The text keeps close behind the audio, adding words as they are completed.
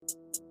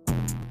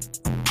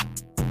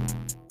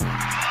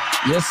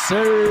Yes,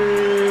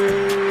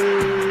 sir.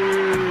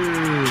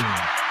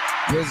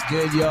 What's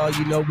good, y'all?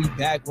 You know we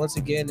back once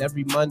again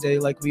every Monday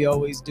like we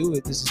always do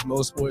it. This is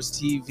Mo Sports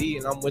TV,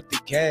 and I'm with the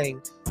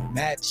gang,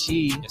 Matt Chi,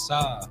 Yes,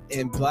 sir.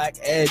 and Black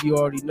Ed. You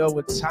already know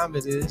what time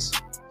it is.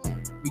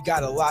 We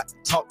got a lot to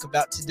talk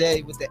about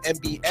today with the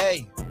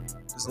NBA.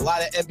 There's a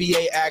lot of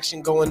NBA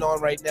action going on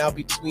right now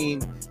between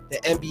the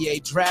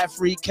NBA draft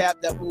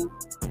recap that we'll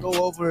go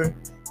over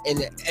and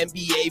the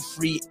NBA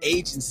free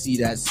agency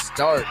that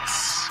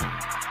starts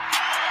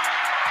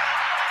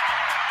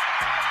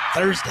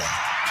Thursday.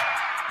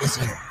 Yes,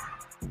 sir.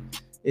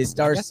 It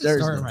starts It's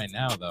Thursday. starting right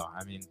now, though.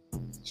 I mean,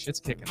 shit's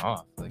kicking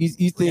off. Like,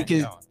 You think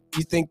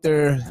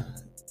they're talking?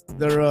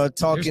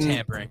 There's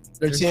tampering.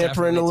 They're There's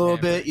tampering a little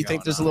definitely bit. You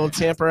think tampering there's a going little on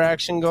tamper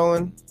action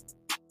going?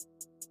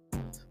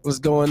 What's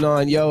going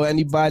on, yo?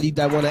 Anybody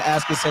that want to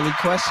ask us any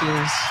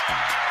questions,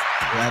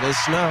 let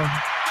us know.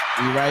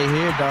 We right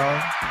here,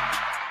 dog.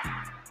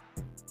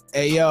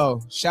 Hey,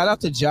 yo! Shout out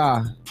to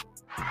Ja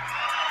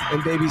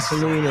and baby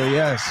Selena.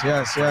 Yes.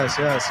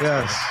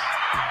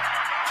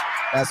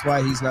 That's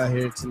why he's not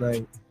here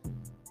tonight.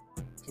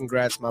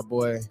 Congrats, my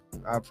boy.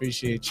 I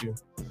appreciate you.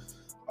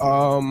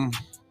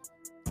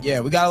 Yeah,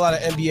 we got a lot of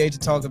NBA to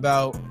talk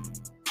about.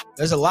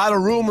 There's a lot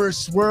of rumors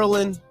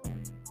swirling.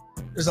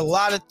 There's a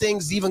lot of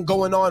things even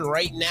going on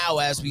right now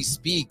as we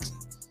speak.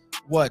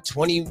 What,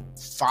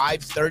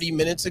 25, 30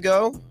 minutes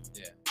ago?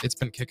 Yeah, it's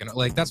been kicking.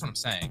 Like, that's what I'm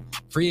saying.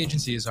 Free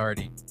agency has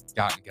already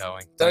gotten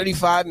going.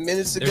 35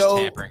 minutes There's ago.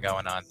 tampering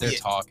going on. They're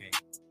talking.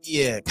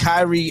 Yeah,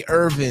 Kyrie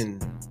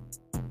Irving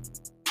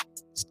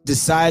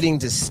deciding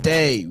to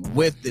stay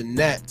with the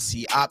Nets.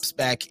 He opts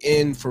back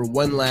in for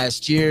one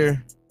last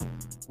year,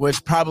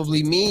 which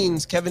probably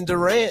means Kevin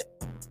Durant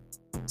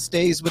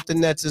stays with the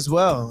Nets as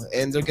well.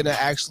 And they're going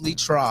to actually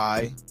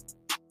try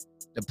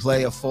to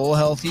play a full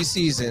healthy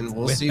season.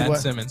 We'll with see Ben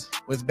Simmons.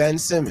 with Ben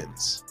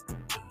Simmons.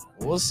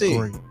 We'll see.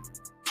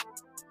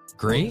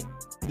 Great?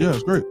 Yeah,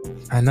 it's great.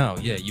 I know.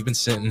 Yeah, you've been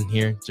sitting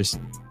here just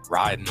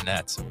riding the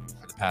Nets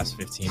for the past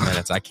 15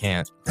 minutes. I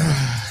can't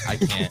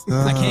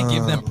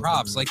give them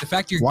props. Like, the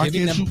fact you're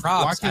giving them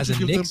props as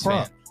a Knicks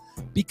fan.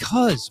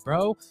 Because,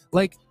 bro,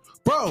 like,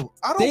 Bro,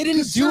 I don't They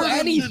didn't consider do them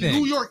anything. the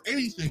New York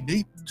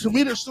anything. To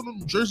me, they're still the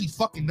New Jersey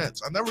fucking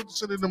Nets. I never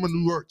considered them a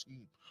New York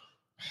team.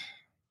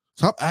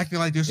 Stop acting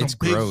like there's some It's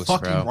big gross,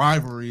 fucking bro.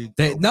 rivalry.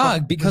 there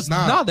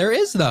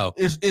is though.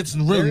 It's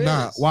really There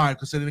not. is. Why?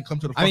 Because they didn't come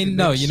to the. I mean, fucking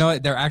no, Knicks. you know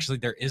what?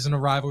 There isn't a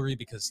rivalry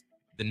because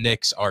the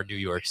Knicks are New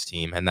York's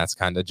team, and that's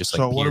kind of just like.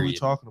 So what are we period.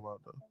 talking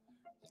about though?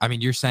 I mean,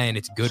 you're saying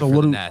it's good So for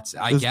what the do- Nets.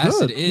 I it's guess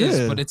good, it is,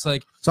 yeah. but it's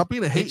like, Stop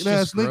being a hating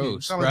ass just nigga. gross,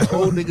 You sound like the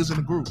bro. old niggas in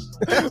the group.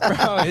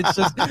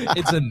 bro,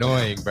 it's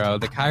annoying, bro.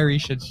 The Kyrie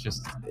shit's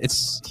just,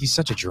 he's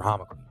such a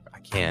drama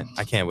queen.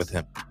 I can't with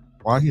him.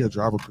 Why he a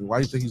drama queen? Why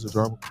do you think he's a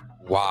drama queen?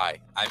 Why?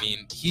 I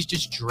mean, he's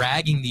just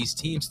dragging these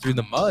teams through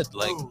the mud.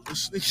 Like, Bro,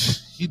 this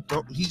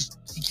nigga,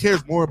 he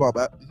cares more about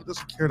that. He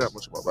doesn't care that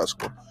much about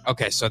basketball.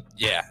 okay, so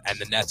yeah, and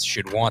the Nets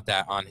should want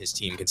that on his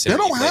team They considering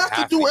don't he played have to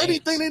half do the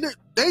games. anything.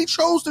 They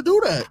chose to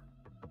do that.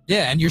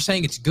 Yeah, and you're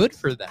saying it's good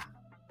for them.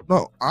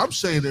 No, I'm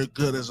saying they're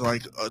good as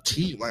like a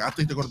team. Like I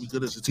think they're going to be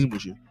good as a team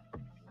this year.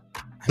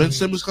 I Ben mean,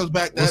 Simmons comes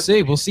back. We'll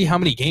see. We'll see how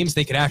many games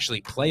they could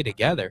actually play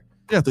together.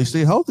 Yeah, if they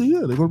stay healthy, yeah,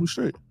 they're going to be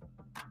straight.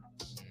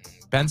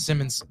 Ben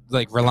Simmons,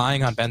 like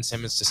relying on Ben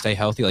Simmons to stay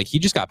healthy, like he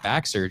just got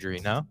back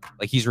surgery, no?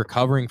 Like he's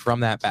recovering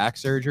from that back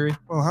surgery.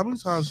 Well, how many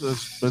times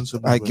has Ben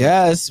Simmons? I been-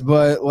 guess,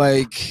 but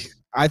like,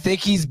 I think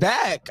he's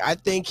back. I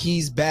think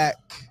he's back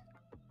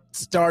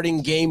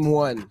starting game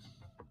one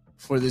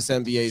for this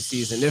NBA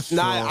season. If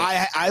not,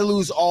 So- I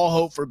lose all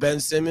hope for Ben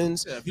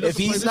Simmons. Yeah, If doesn't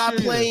play he's this not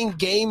year, yeah. playing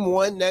game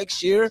one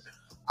next year,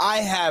 I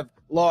have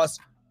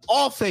lost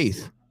all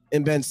faith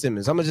in Ben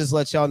Simmons. I'm going to just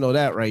let y'all know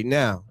that right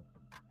now.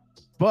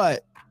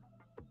 But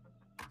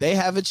they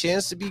have a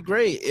chance to be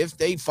great if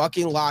they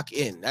fucking lock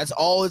in. That's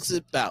all it's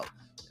about.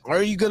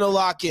 Are you going to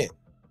lock in?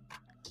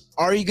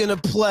 Are you going to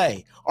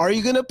play? Are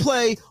you going to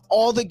play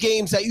all the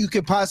games that you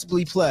could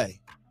possibly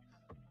play?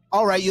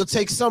 All right, you'll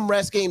take some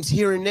rest games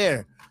here and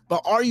there,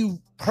 but are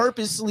you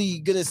purposely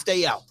going to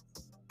stay out?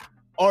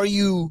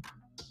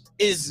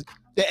 Is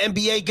the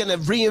NBA going to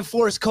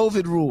reinforce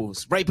COVID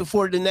rules right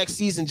before the next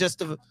season just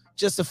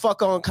to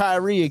fuck on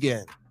Kyrie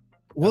again?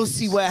 We'll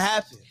see what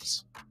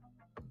happens.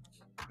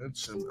 Ben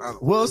Simmons, I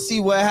don't- We'll see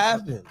what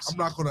happens. I'm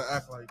not going to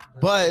act like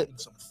But-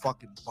 he's some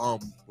fucking bum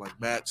like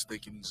Matt's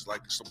thinking he's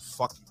like some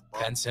fucking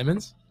bum. Ben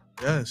Simmons?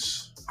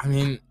 Yes. I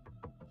mean,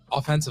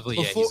 offensively,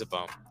 yeah, Before- he's a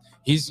bum.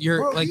 You're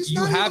Bro, like, he's you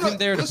not have even him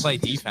there to listen, play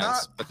he's defense,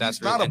 not- but that's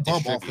he's not really a and bum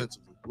distribute.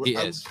 offensively. He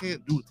I is.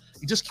 can't do it.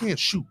 He just can't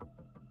shoot.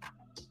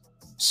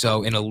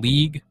 So in a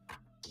league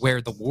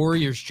where the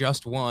Warriors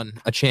just won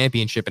a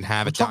championship and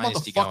have I'm a talking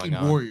about the dynasty fucking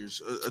going on,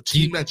 Warriors, a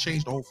team that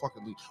changed the whole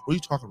fucking league. What are you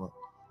talking about?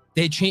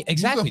 they change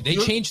exactly. They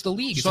you're- changed the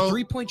league. It's a so-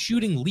 3-point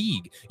shooting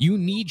league. You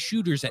need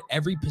shooters at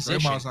every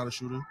position. Draymond's not a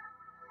shooter.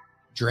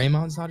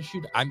 Draymond's not a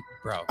shooter.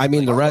 Bro. I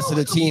mean, the rest of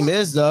the team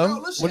is, though. Bro,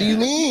 listen, What do you He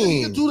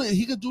mean?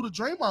 could do the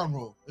Draymond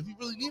role if he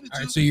really needed All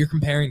to. right, so you're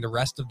comparing the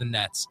rest of the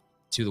Nets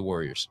to the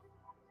Warriors.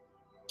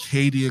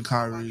 KD and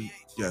Kyrie,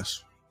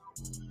 Yes.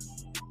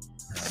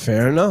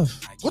 Fair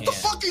enough. What the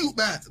fuck are you,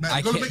 Matt?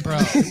 I can't, bro.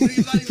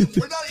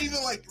 We're not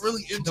even like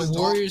really into the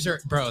Warriors are,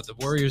 bro. The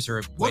Warriors are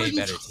a way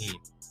better team.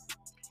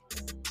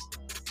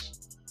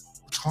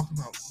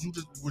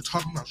 We're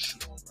talking about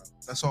shooting, bro.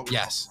 That's all.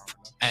 Yes,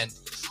 and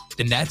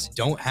the Nets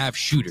don't have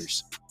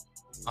shooters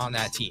on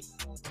that team.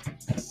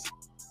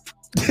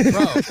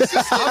 Bro,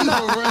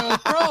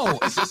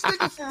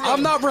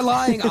 I'm not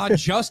relying on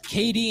just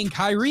KD and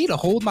Kyrie to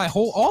hold my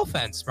whole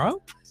offense,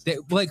 bro.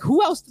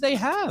 Who else do they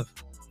have?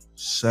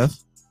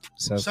 Seth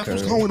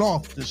was going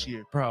off this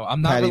year, bro.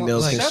 I'm not. Patty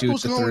Mills Seth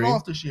was going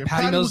off this year.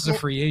 Patty Mills is a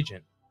free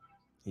agent.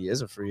 He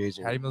is a free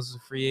agent. Patty Mills is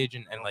a free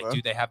agent, and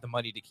do they have the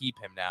money to keep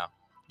him now?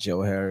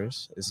 Joe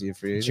Harris, is he a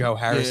free agent? Joe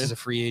Harris is a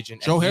free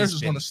agent. Joe Harris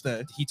is going to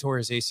stay. He tore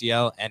his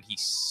ACL, and he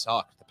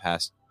sucked the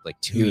past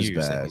 2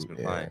 years that he's been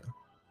playing.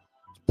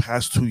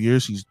 Past 2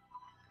 years,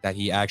 that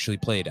he actually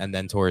played and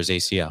then tore his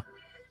ACL.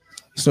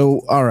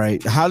 So, all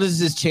right, how does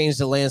this change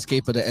the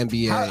landscape of the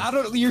NBA? I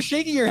don't. You're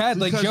shaking your head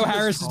like Joe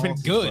Harris has been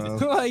good.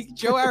 Like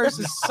Joe Harris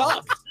has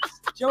sucked.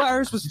 Joe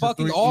Harris was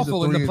fucking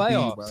awful in the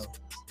playoffs.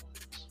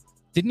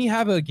 Didn't he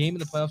have a game in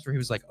the playoffs where he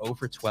was like 0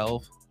 for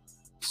 12?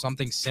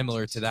 Something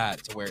similar to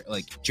that, to where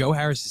Joe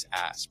Harris is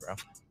ass, bro.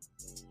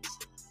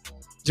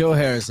 Joe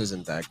Harris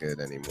isn't that good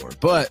anymore,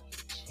 but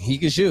he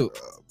can shoot.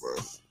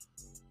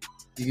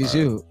 He can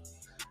shoot.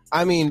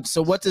 I mean,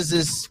 so what does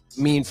this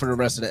mean for the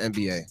rest of the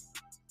NBA?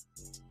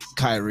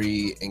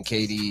 Kyrie and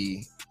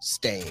KD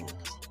staying.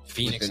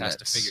 Phoenix has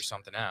to figure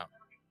something out.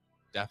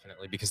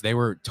 Definitely, because they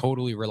were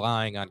totally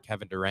relying on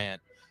Kevin Durant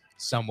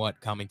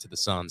somewhat coming to the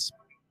Suns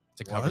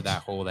to cover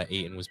that hole that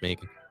Ayton was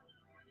making.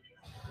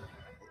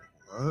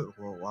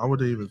 Well, why would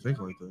they even think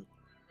like that?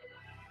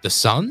 The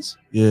Suns?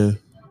 Yeah.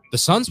 The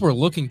Suns were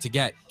looking to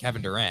get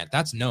Kevin Durant.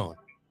 That's known.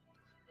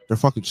 They're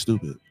fucking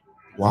stupid.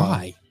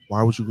 Why?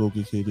 Why would you go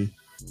get KD?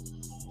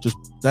 Just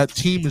that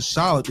team is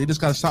solid. They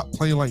just gotta stop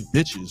playing like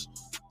bitches.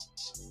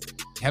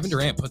 Kevin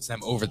Durant puts them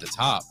over the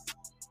top.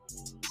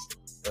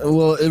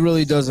 Well, it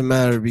really doesn't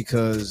matter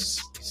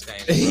because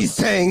he's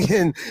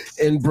staying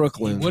in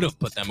Brooklyn. He would have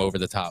put them over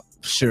the top.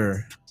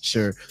 Sure.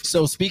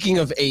 So speaking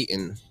of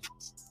Ayton,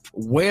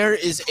 where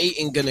is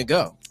Ayton gonna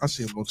go? I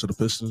see him go to the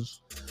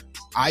Pistons.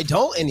 I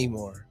don't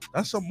anymore.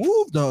 That's a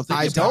move, though.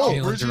 I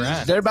don't.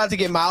 They're about to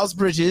get Miles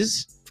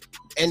Bridges,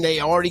 and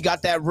they already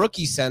got that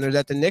rookie center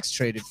that the Knicks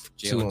traded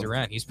to him. Jalen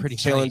Durant. He's pretty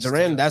Jalen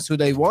Durant. That's who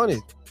they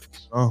wanted.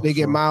 They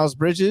get Miles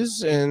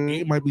Bridges, and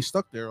he might be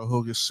stuck there, or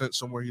he'll get sent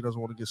somewhere he doesn't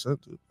want to get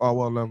sent to. Oh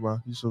well, never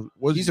mind. He's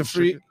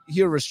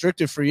a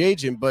restricted free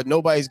agent, but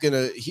nobody's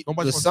gonna.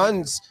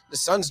 The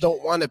Suns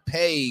don't want to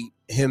pay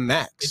him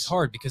max. It's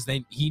hard because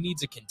he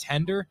needs a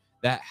contender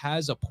that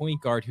has a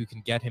point guard who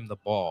can get him the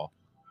ball.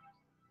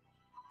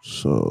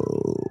 So,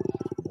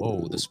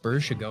 the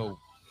Spurs should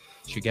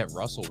get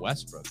Russell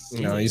Westbrook.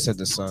 No, you said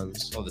the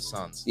Suns. Oh, the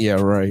Suns. Yeah,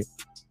 right.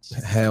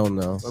 Hell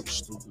no. That's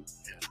stupid.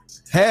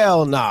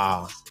 Hell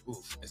nah.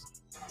 Oof.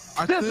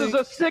 This is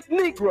a sick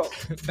Negro.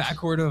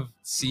 Backcourt of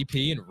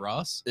CP and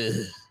Russ.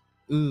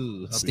 Ugh.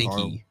 Ooh,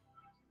 stinky.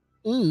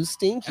 Ooh,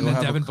 stinky. And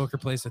then Devin Booker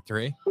plays the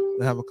 3.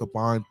 They have a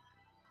combined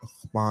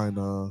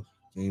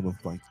game of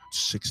like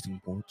 16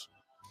 points.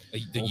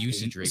 The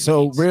usage rate.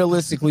 So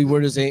realistically,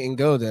 where does Ayton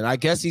go then? I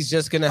guess he's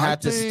just gonna have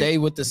to stay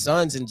with the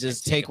Suns and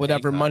just take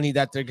whatever money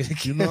that they're gonna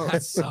give.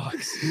 That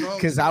sucks.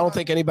 Because I don't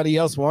think anybody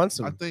else wants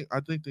him. I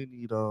think they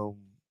need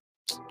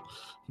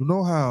you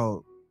know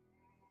how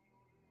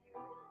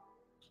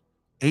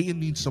Ayton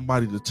needs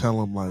somebody to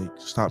tell him like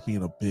stop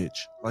being a bitch.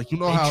 Like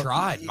how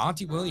tried.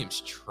 Monty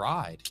Williams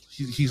tried.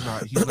 He's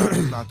not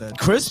that.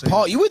 Chris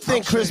Paul. You would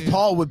think Chris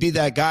Paul would be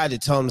that guy to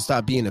tell him to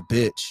stop being a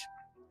bitch.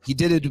 He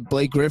did it to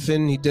Blake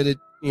Griffin. He did it.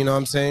 You know what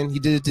I'm saying? He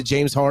did it to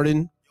James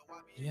Harden.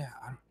 Yeah.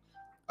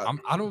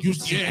 I don't. He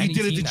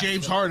did it to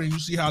James Harden. You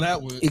see how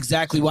that went.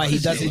 Exactly why he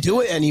doesn't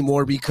do it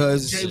anymore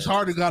because James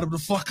Harden got him the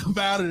fuck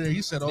out of there.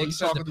 He said, "Oh, he's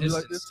talking to me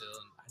like this."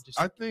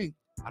 I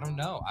don't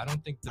know. I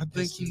don't think the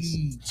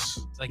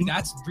Pistons,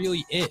 that's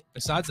really it.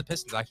 Besides the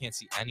Pistons, I can't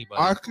see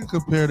anybody. I can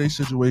compare their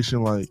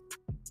situation like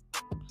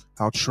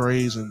how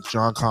Trey's and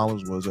John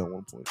Collins was at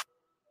one point.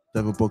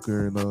 Devin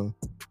Booker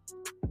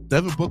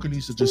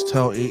needs to just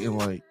tell Ayton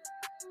like,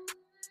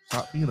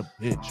 stop being a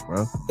bitch,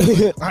 bro.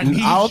 I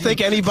don't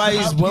think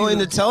anybody's willing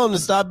to tell him to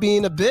stop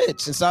being a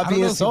bitch and stop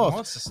being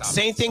soft.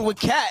 Same thing with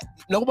Cat.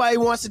 Nobody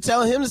wants to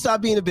tell him to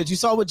stop being a bitch. You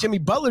saw what Jimmy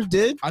Butler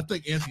did. I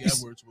think Anthony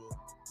Edwards will.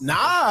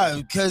 Nah,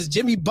 because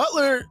Jimmy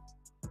Butler,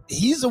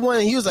 he's the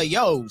one. He was like,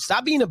 "Yo,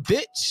 stop being a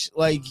bitch.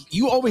 Like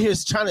you over here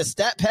is trying to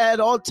stat pad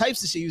all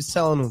types of shit." He was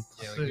telling them.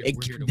 Yeah,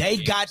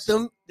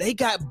 they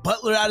got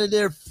Butler out of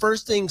there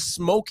first thing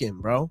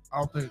smoking, bro.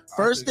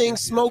 First thing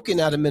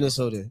smoking out of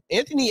Minnesota.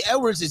 Anthony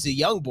Edwards is a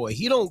young boy.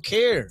 He don't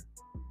care.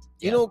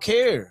 He don't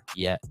care.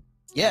 Yeah.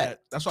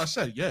 That's what I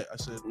said. Yeah, I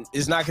said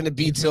it's not going to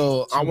be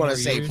till I want to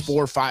say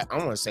 4 or 5. I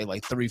want to say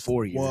like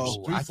 3-4 years.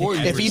 Well, 3-4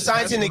 years. If he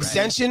signs an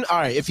extension, all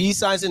right. If he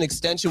signs an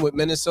extension with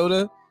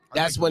Minnesota,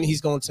 that's when he's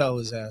going to tell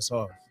his ass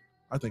off.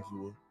 I think he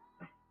will.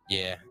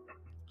 Yeah.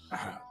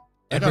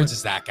 Edwards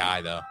is that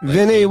guy, though. Like,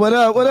 Vinny, what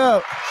up? What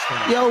up?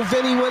 Yo,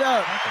 Vinny, what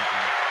up?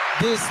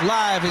 This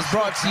live is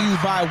brought to you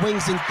by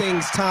Wings and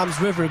Things, Tom's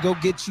River. Go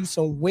get you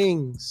some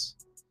wings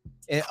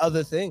and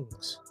other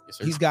things. Yes,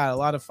 sir. He's got a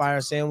lot of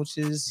fire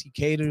sandwiches. He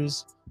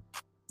caters.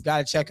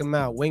 Gotta check him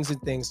out. Wings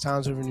and Things,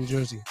 Tom's River, New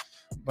Jersey.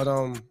 But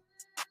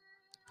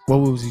what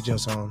was he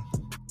just on?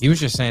 He was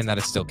just saying that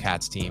it's still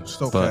Cat's team.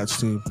 Still but Cat's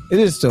team. It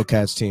is still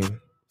Cat's team.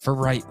 for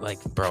right,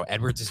 like, bro,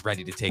 Edwards is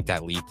ready to take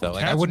that leap, though.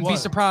 Like, I Cat's wouldn't be what?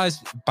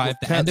 surprised by at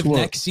the Cat's end of what?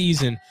 next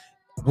season,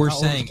 we're How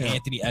old is saying Cat?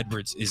 Anthony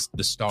Edwards is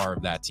the star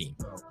of that team.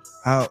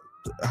 How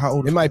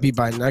old? It might be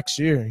by next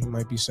year. He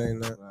might be saying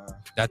that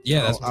That's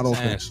what I I'm don't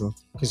saying. think so.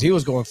 because he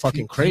was going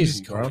fucking crazy,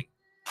 He was bro. going-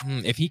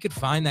 if he could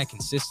find that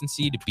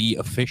consistency to be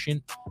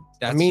efficient,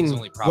 that's I mean, his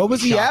only problem. what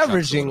was he Shot chucks a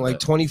averaging? little Like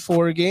bit.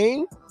 24 a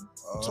game?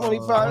 I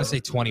 25? want to say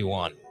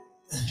 21,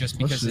 just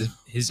because see.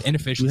 his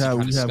inefficiency kind of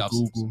we have scuffs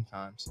him Google.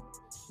 sometimes.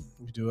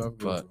 We do have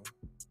But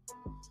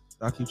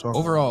I keep talking.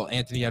 overall,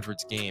 Anthony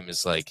Edwards' game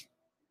is like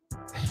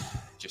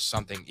just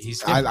something.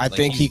 He's. I different. Like,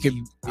 think he could.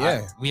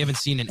 Yeah. we haven't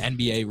seen an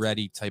NBA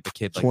ready type of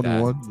kid like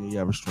 21. that Yeah, he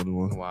averaged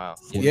 21. in a while.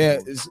 Yeah,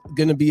 it's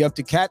gonna be up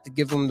to Cat to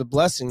give him the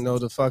blessing, though,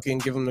 to fucking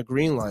give him the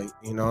green light.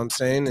 You know what I'm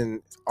saying?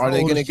 And are How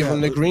they old gonna is give Cat?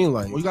 him the green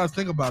light? Well, you gotta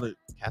think about it.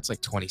 Cat's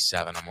like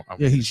 27.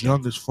 Yeah, he's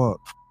young as fuck.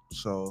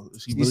 So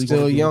is he He's really still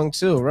gonna give- young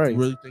too, right? You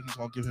really think he's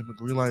gonna give him a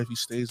green light if he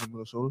stays in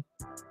Minnesota?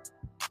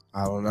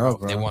 I don't know,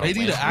 bro. They want They to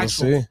need win. an We'll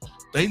actual. see.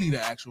 They need an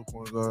actual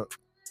point guard.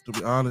 To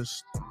be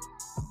honest,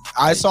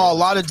 I saw a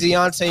lot of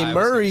Deontay I was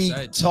Murray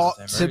gonna say, talk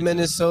Deontay to Murray.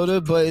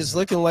 Minnesota, but it's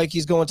looking like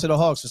he's going to the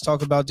Hawks. Let's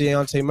talk about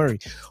Deontay Murray.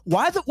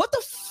 What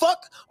the fuck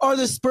are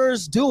the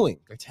Spurs doing?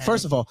 They're 10.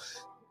 First of all,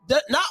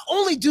 not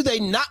only do they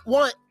not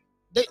want,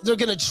 they're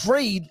going to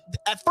trade.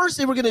 At first,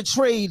 they were going to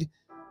trade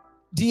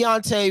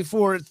Deontay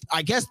for,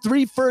 I guess,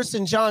 3 firsts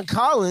and John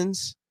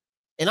Collins.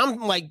 And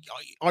I'm like,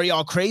 are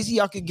y'all crazy?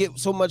 Y'all could get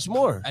so much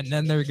more. and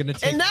then they're gonna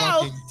take And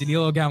now- fucking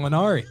Danilo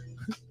Gallinari.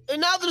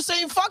 And now they're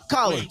saying fuck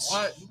Collins.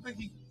 wait, what?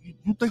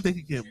 You think they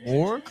could get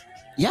more with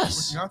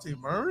Yes. Deontay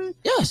Murray?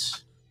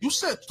 Yes. You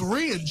said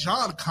 3 and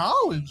John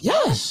Collins. bro.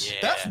 Yes.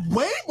 That's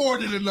way more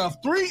than enough.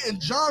 3 and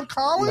John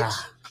Collins. Nah.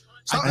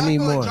 Stop I acting need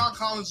like more. John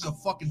Collins is a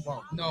fucking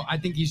bum. No, I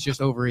think he's just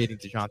overrating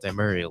DeJounte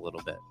Murray a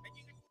little bit.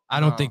 I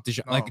don't No, think no,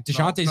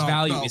 DeJounte's no,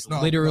 value no, is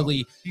no,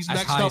 literally He's as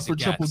next high up as for it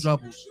triple gets.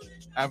 doubles,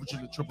 averaging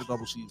a triple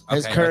double season.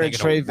 His Okay, current I think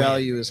trade it'll win.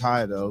 value is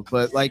high though,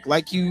 but like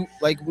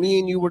me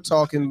and you were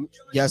talking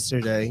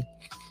yesterday,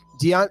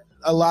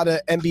 a lot of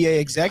NBA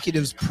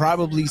executives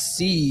probably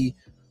see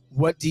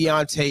what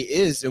Deontay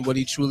is and what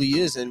he truly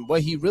is, and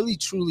what he really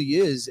truly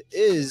is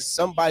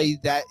somebody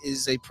that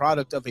is a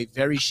product of a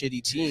very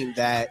shitty team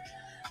that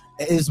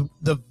is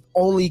the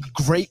only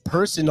great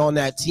person on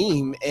that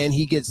team, and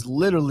he gets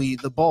literally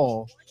the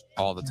ball.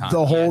 all the time.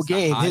 The He whole has the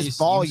game, his highest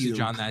volume. usage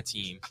on that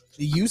team.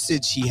 The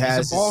usage he He's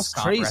has a ball is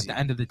stopper at crazy. the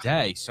end of the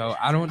day. So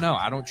I don't know.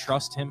 I don't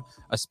trust him,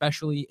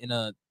 especially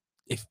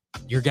if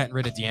you're getting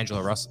rid of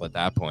D'Angelo Russell at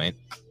that point.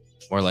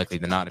 More likely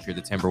than not, if you're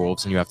the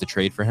Timberwolves and you have to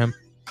trade for him,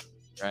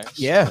 right?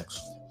 Yeah.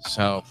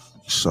 So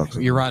Sucks.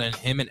 you're running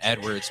him and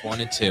Edwards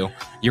 1 and 2.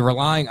 You're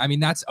relying. I mean,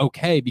 that's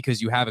okay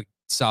because you have a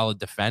solid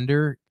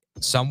defender,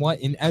 somewhat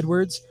in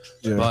Edwards,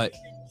 Yeah. but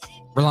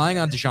relying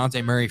on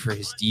DeJounte Murray for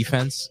his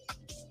defense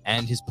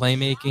and his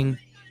playmaking,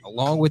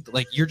 along with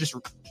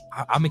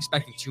I'm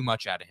expecting too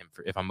much out of him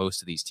if I'm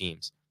most of these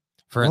teams.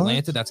 For What?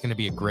 Atlanta, that's going to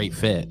be a great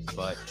fit,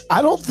 but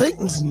I don't think.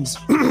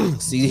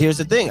 See, here's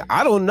the thing.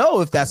 I don't know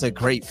if that's a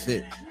great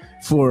fit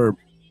for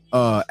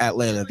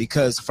Atlanta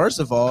because, first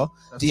of all,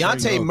 That's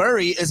Deontay very low.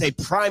 Murray is a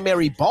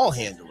primary ball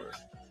handler,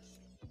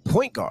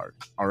 point guard.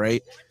 All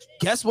right.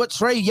 Guess what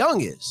Trae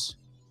Young is?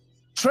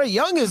 Trae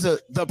Young is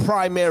the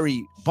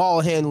primary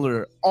ball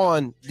handler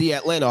on the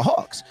Atlanta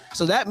Hawks.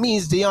 So that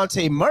means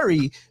Deontay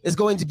Murray is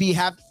going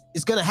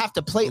to have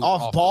to play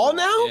off ball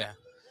now. Yeah.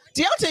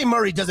 Deontay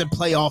Murray doesn't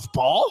play off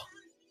ball.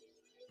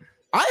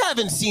 I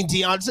haven't seen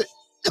Deontay.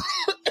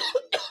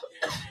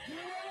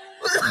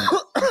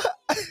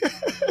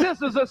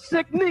 This is a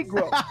sick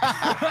Negro.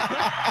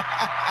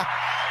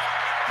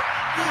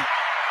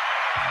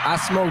 I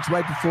smoked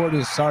right before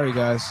this. Sorry,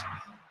 guys.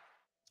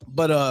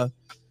 But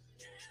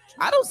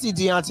I don't see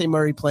Deontay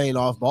Murray playing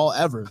off ball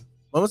ever.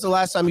 When was the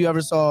last time you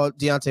ever saw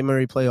Deontay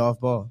Murray play off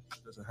ball?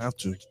 Doesn't have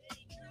to.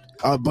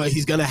 But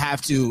he's gonna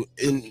have to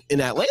in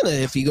Atlanta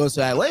if he goes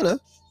to Atlanta.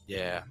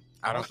 Yeah.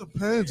 It all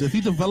depends. If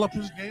he develop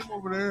his game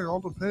over there, it all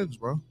depends,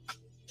 bro.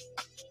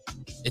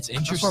 It's That's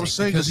interesting. what I'm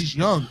saying because because he's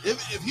young.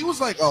 If he was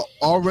like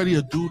already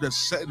a dude that's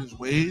set in his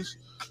ways,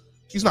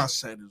 he's not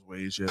set in his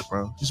ways yet,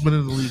 bro. He's been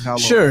in the league how long?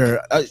 Sure,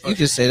 you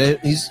can say that.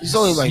 He's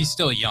only like he's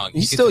still young.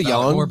 he's He still could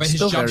develop young, more, but his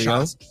still jump very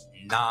young. shot's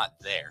not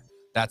there.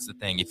 That's the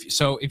thing.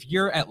 If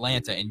you're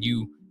Atlanta and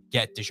you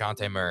get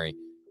DeJounte Murray,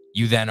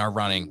 you then are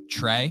running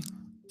Trae,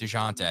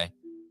 DeJounte,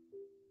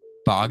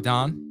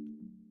 Bogdan,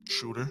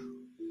 Shooter.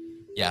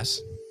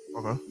 yes,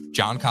 Okay.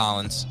 John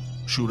Collins,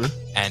 Shooter.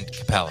 and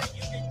Capella.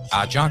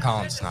 John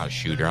Collins is not a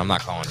shooter. I'm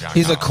not calling John.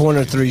 He's Collins a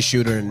corner 3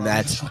 shooter, and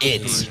that's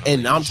it.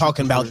 And I'm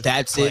talking about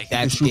that's it.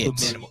 That's it.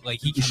 minimal.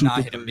 Like he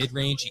cannot hit a mid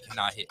range. He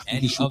cannot hit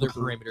any other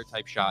perimeter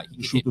type shot.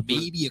 He can hit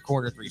maybe a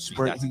corner 3. He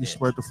can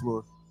spread the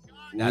floor.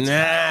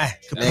 Nah,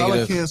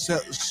 Capella can't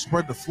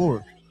spread the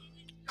floor.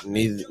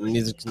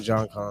 Neither can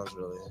John Collins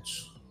really.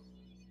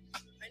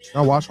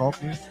 I watch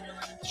Hawkins.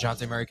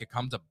 DeJounte Murray could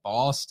come to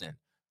Boston.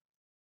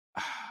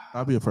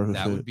 That'd be a perfect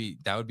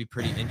fit. That would be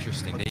pretty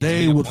interesting.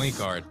 They need a would point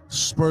guard.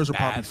 Spurs would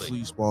probably badly.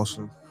 fleece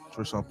Boston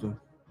or something.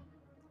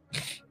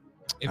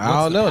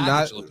 I don't know.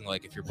 Not looking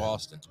like if you're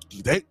Boston.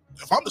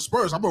 If I'm the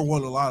Spurs, I'm gonna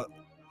want a lot.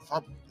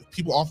 If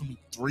people offer me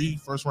 3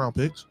 first-round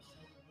picks,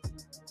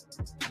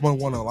 I'm gonna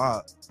want a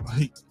lot.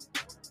 Like,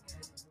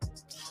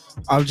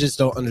 I just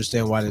don't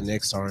understand why the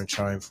Knicks aren't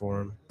trying for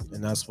him,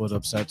 and that's what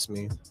upsets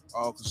me.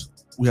 oh, because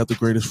we have the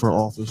greatest front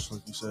office,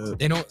 like you said.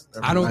 They don't.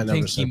 I don't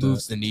think he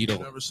moves the needle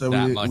Never said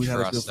that we much had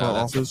for a good us. front Though.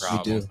 That's the office.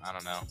 problem. We do. I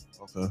don't know.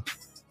 Okay.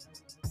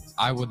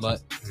 I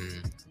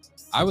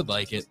would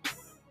like it,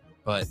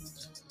 but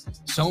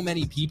so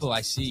many people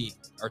I see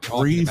are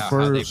talking about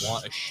how they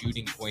want a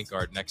shooting point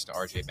guard next to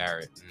RJ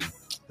Barrett.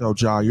 Yo,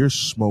 Ja, you're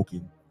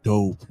smoking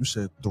dope. You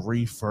said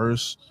 3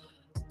 firsts,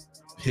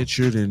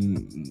 Pitchard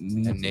and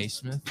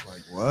Naismith.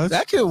 Like what?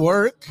 That could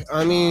work.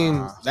 I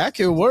mean, that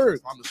could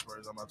work. If I'm the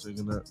Spurs, I'm not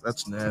taking that.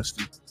 That's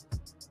nasty.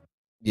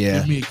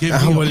 Yeah. Give me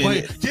I a wouldn't,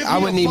 player. I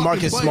would need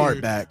Marcus player.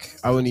 Smart back.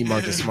 I would need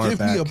Marcus Smart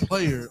back. Give me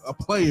a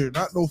player,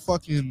 not no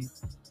fucking.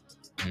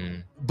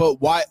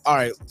 But why? All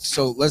right,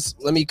 so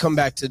let me come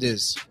back to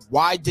this.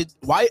 Why are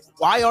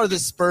the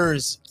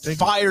Spurs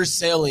fire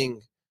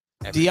selling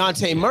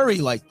Dejounte Murray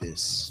like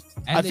this?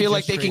 And I feel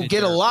like they can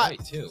get a lot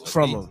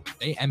from him.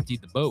 They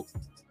emptied the boat.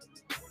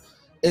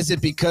 Is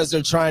it because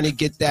they're trying to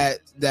get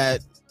that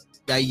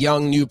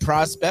young new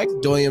prospect,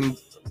 Doyen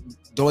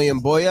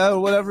Boya, or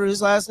whatever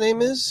his last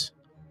name is?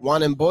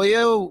 Juanin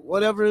Boya,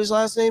 whatever his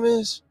last name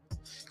is?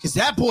 Because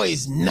that boy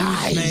is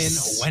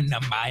nice.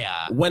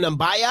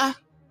 Wenambaya?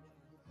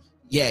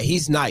 Yeah,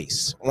 he's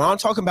nice. When I'm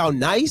talking about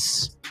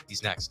nice,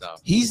 he's next up.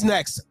 He's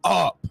next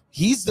up.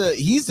 He's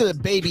the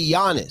baby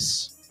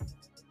Giannis.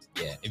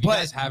 Yeah, if you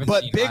guys haven't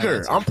but seen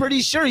bigger. I'm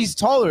pretty sure he's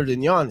taller than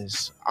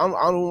Giannis. I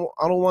don't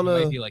want to.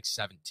 He might be like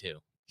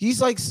 7'2".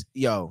 He's like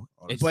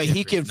but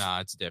he can. Nah,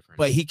 it's different.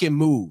 But he can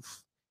move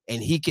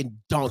and he can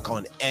dunk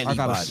on anybody.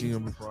 I gotta see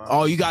him before.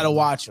 Oh, you gotta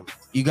watch him.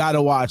 You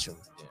gotta watch him.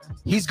 Yeah.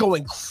 He's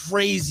going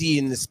crazy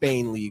in the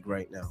Spain league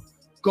right now.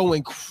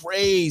 Going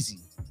crazy.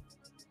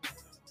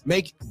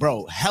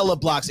 Hella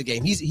blocks a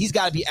game. He's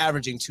got to be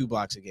averaging 2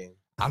 blocks a game.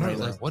 I don't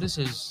know. What does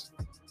his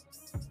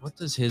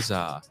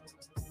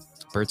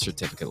birth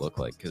certificate look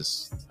like?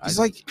 Because he's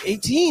like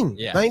 18,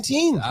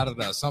 19. I don't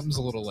know. Something's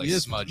a little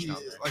smudged on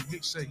there. Like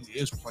Nick said, he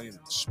is playing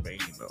in Spain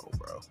though,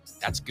 bro.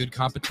 That's good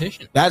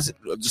competition.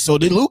 So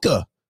did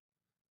Luka.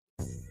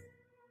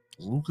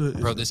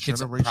 Bro, this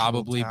kid's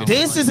probably been.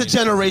 This is a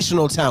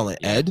generational talent,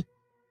 Ed.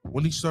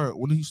 When he start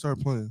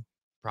playing?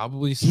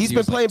 Probably. He's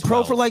been playing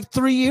pro for like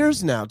 3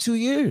 years now, 2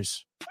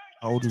 years.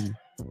 How old is he?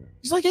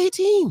 He's like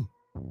 18.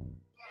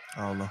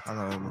 I don't know. I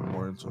gotta look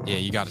more into it. Yeah,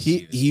 you gotta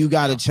see this. You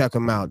gotta check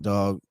him out,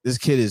 dog. This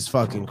kid is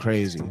fucking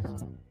crazy.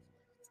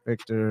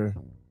 Victor,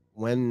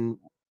 I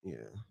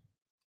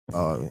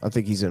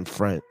think he's in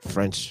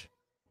French.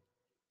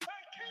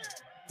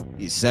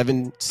 He's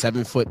 7'2".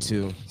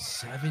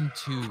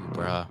 7'2",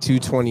 bro.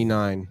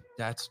 229.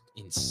 That's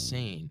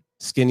insane.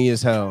 Skinny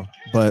as hell,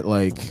 but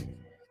like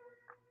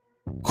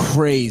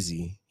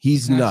crazy.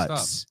 He's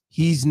nuts.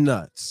 He's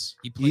nuts.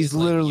 He's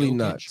literally Jokic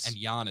nuts. And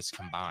Giannis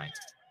combined.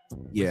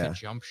 Yeah. With a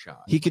jump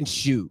shot. He can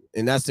shoot,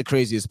 and that's the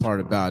craziest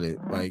part about it.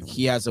 Like,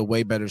 he has a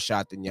way better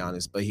shot than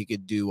Giannis, but he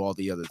could do all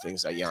the other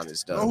things that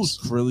Giannis does. That was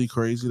really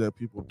crazy that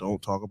people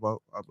don't talk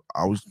about.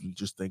 I was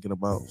just thinking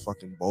about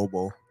fucking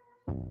Bobo.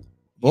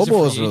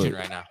 Bobo is really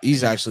right now.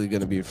 He's actually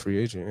going to be a free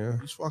agent, yeah.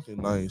 He's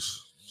fucking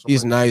nice.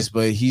 He's nice,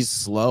 but he's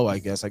slow, I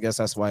guess. I guess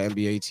that's why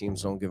NBA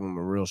teams don't give him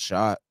a real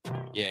shot.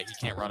 Yeah, he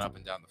can't run up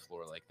and down the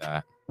floor like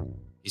that.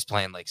 He's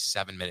playing like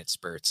 7-minute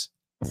spurts.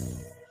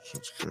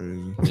 That's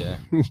crazy. Yeah.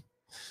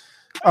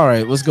 All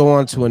right, let's go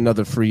on to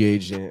another free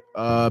agent.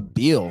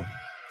 Beal.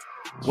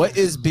 What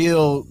is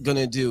Beal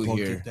gonna do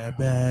here? Get that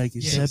bag.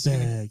 Get that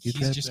bag.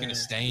 He's just gonna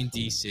stay in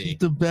DC. Get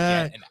the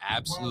bag. Get an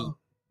absolute Might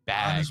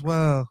bag. as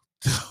well.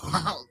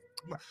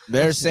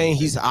 They're saying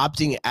he's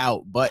opting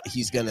out, but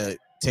he's gonna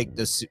take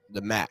the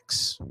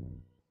max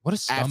What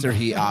a after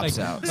he opts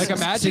out. Like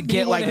imagine to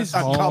get like a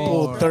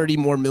couple $30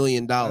 more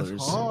million.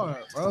 That's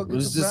hard, bro. It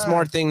was the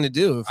smart thing to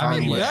do. I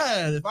mean,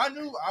 if I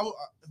knew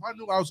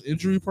I was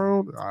injury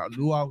prone, I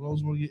knew I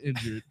was going to get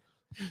injured.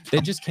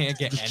 They just can't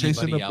get Just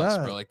chasing anybody the else,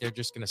 bag. bro. Like they're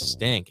just gonna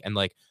stink. And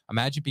like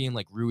imagine being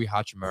like Rui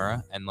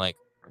Hachimura and like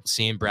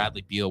seeing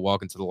Bradley Beal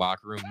walk into the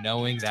locker room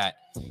knowing that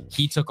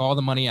he took all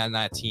the money on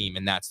that team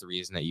and that's the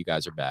reason that you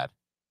guys are bad.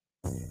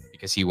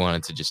 Because he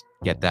wanted to just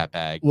get that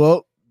bag.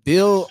 Well,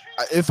 Bill,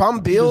 if I'm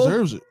He Bill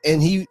deserves it.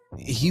 and he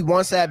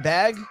wants that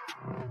bag,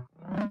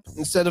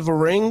 instead of a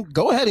ring,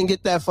 go ahead and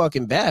get that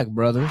fucking bag,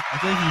 brother. I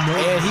think he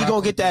knows. And he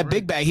gonna get that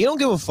big bag. He don't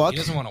give a fuck. He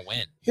doesn't want to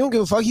win. He don't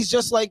give a fuck. He's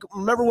just like,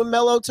 remember when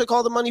Melo took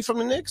all the money from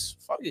the Knicks?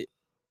 Fuck it.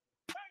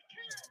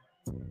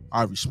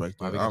 I respect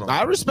it.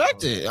 I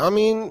respect it. I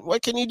mean,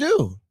 what can you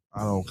do?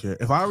 I don't care.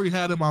 If I already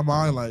had in my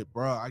mind, like,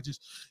 bro, I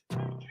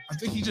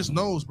think he just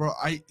knows, bro.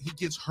 He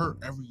gets hurt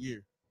every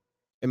year.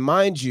 And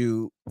mind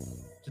you,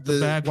 Get the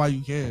bag while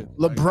you can.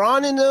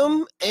 LeBron and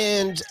them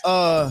and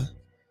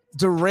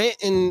Durant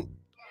and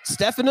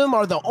Steph and them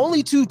are the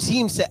only two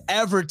teams to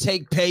ever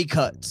take pay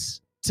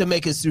cuts to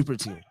make a super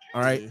team.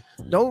 All right.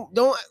 Don't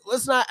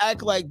let's not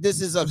act like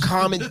this is a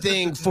common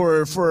thing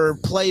for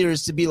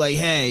players to be like,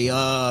 hey,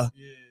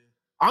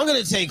 I'm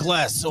gonna take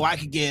less so I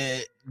could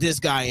get this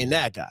guy and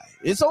that guy.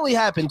 It's only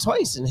happened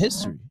twice in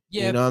history.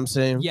 Yeah, you know what I'm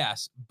saying?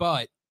 Yes,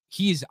 but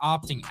he's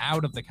opting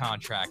out of the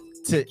contract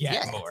to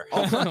get more.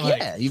 Oh, fuck Like,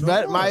 yeah. You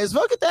might as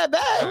well get that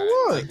bag.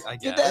 I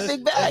Get guess. that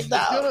big bag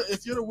now.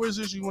 If you're the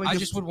Wizards, you want to. I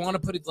just would want to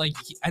put it like,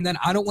 and then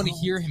I don't want to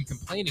hear him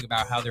complaining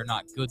about how they're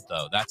not good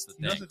though. That's the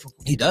thing.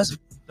 He doesn't.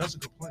 Doesn't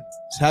complain.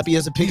 He's happy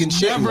as a pig in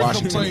shit in Never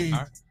Washington.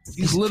 complained.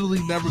 He's literally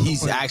never. He's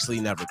complained. actually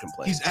never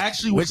complained. He's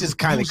actually, which is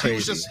kind of crazy. He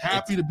was just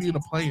happy to be in a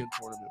play-in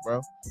tournament,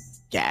 bro.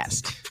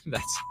 Gassed.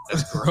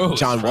 That's gross.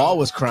 John bro. Wall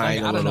was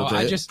crying Like, a little bit.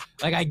 I just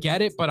I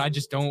get it, but I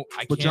just don't.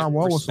 I But can't John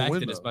Wall wants to respect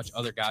win, it as though. much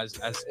other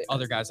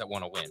guys that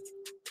want to win.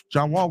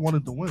 John Wall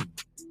wanted to win.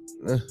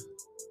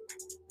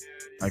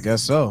 I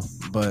guess so,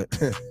 but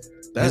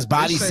his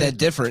body said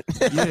different.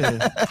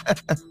 Yeah.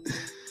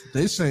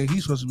 They saying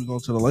he's supposed to be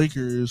going to the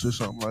Lakers or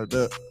something like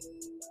that.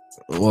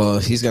 Well,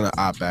 he's gonna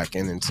opt back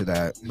into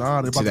that.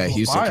 Nah, they're about to that do a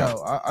Houston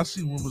buyout. I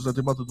see rumors that they're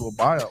about to do a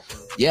buyout.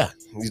 Yeah,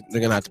 they're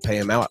gonna have to pay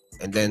him out,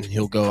 and then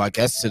he'll go, I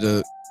guess, to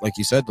the, like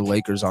you said, the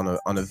Lakers on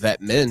a vet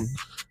min.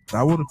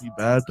 That wouldn't be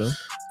bad though.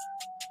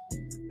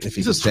 If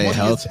he can stay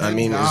healthy, I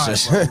mean, it's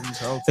just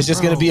it's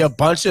just Bro. gonna be a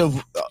bunch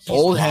of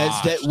old heads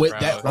washed,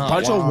 a bro.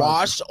 bunch of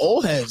washed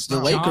old heads. The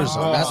John Lakers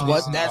are. That's Wall what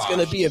is that's washed.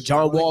 gonna be if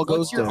John Wall goes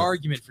What's your there.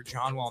 argument for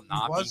John Wall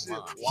not being wasn't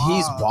washed?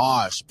 He's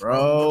washed,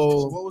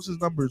 bro. What was his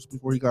numbers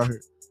before he got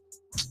hurt?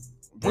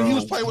 Bro, When he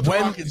was playing with the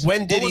Rockets, when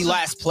what did he was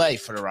last play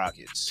for the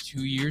Rockets?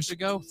 2 years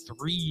ago,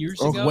 3 years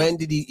Or ago. when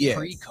did he? Yeah,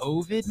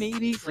 Pre-COVID,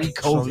 maybe.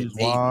 Pre-COVID. So he's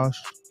maybe.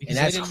 washed. Because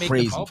And that's they didn't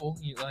crazy. make the bubble.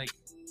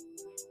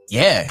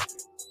 Yeah.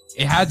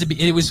 It had to be.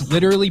 It was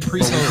literally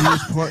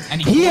pre-COVID.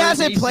 And He tore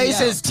hasn't his played ACL.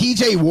 since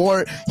TJ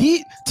Warren.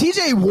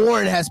 TJ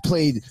Warren has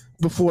played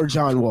before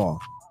John Wall.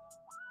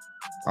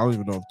 I don't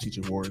even know if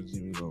TJ Warren's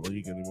even in the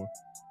league anymore.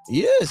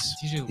 He is.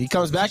 TJ He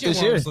comes back TJ this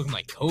Warren year. was looking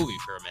like Kobe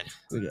for a minute.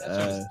 Look at That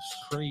shit was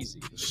ass.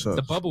 crazy. Sucks.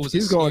 The bubble was.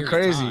 He's a going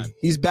scary crazy. time.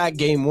 He's back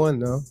game one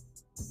though.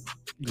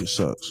 He just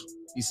sucks.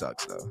 He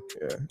sucks though.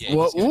 Yeah. Yeah,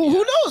 Well, he's gonna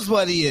who be knows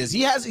what he is?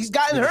 He's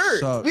gotten He hurt.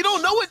 sucks. We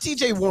don't know what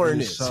TJ Warren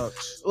He is.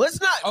 sucks. Let's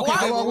not. Okay, why-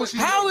 how long was he-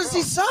 how is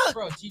he suck?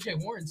 Bro, TJ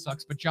Warren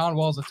sucks, but John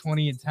Wall's a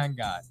 20-10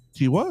 guy.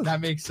 He was.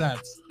 That makes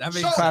sense. That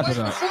makes clap sense.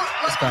 it up.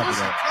 Let's clap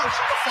it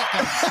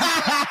up.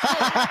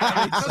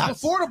 Because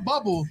before the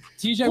bubble,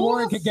 TJ Who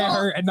Warren the could get fuck-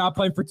 hurt and not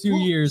play for 2 Who-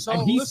 years, so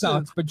and he listen.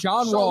 sucks. But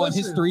John So Wall in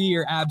his listen.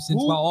 3-year absence,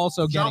 Who- while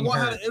also John getting Wall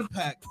had hurt. an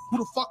impact. Who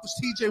the fuck was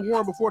TJ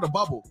Warren before the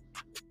bubble?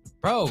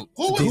 Bro,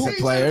 Who was Decent TJ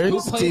player. who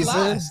Warren? played Decent.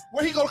 last?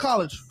 Where he go to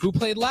college? Who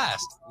played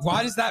last?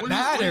 Why does that When he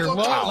matter? go to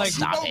What? college? Like, You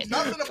stop know it.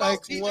 nothing about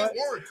Like, TJ what?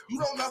 Warren. You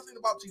know nothing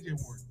about TJ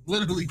Warren.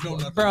 Literally know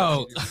nothing.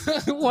 bro, about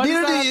TJ Warren. what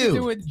Neither does do that have you. to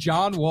do with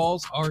John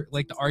Wall's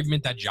like the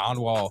argument that John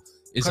Wall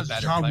is a Because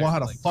better John player? Wall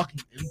had a Like, fucking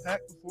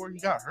impact before he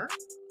got hurt.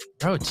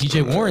 bro,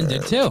 TJ Warren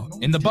did too.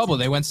 In the bubble,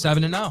 they went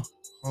 7-0,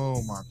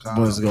 Oh my god.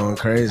 Was going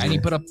crazy. and he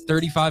put up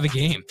 35 a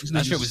game. These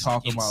That niggas shit was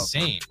talking about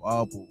insane.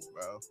 Bubble,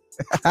 bro.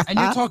 And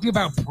you're talking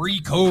about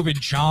pre-COVID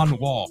John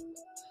Wall.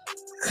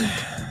 Who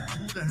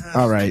the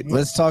hell- All right,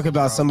 let's talk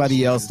about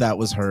somebody else that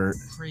was hurt.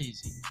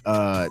 Crazy.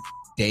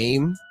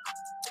 Dame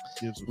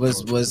Gives a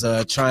was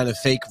fuck. trying to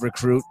fake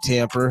recruit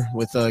tamper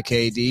with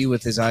KD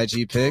with his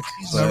IG pick.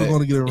 He's but never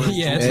going to get a ring.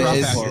 Yeah, it's rough out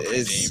here for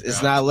it's Dame, it's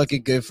bro. not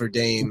looking good for Who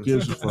Dame.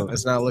 gives a fuck?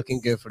 It's not looking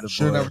good for the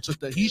Should have boy. never took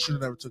that. He should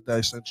have never took that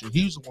extension.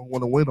 He was the one who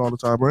want to win all the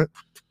time, right?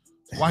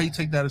 Why he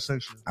take that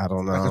extension? I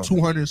don't Like know. a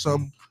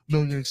 200-something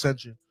million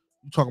extension.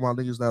 You talking about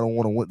niggas that don't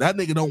want to win? That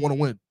nigga don't want to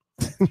win.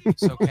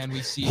 So can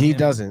we see He him?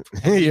 doesn't.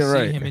 Can we You're see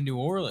right. him in New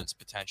Orleans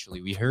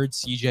potentially? We heard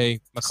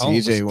CJ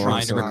McCollum CJ was trying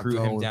wants to him. recruit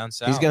him Going. down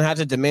south. He's gonna have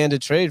to demand a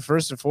trade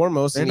first and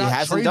foremost, They're and he not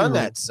hasn't trading done him.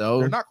 that. So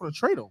They're not going to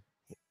trade him.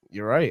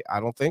 you're right. I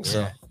don't think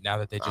so. Yeah, now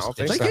that they I just don't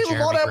they think They just so. got gave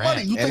him all Jeremy that money.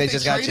 Grant. You And they think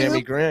just they got traded Jeremy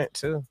him? Grant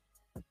too.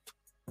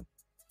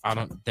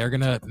 They're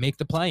gonna make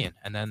the play-in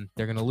and then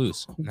they're gonna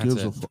lose. Who And that's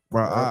gives a it. fuck,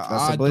 bro? Well, that's the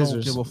I don't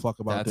Blazers. give a fuck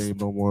about That's- Dame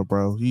no more,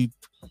 bro.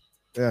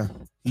 Yeah.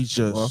 He's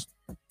just. Well.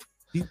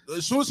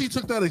 As soon as he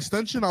took that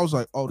extension, I was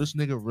like, "Oh, this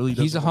nigga really."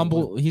 He's a doesn't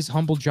wanna win.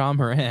 humble John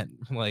Morant.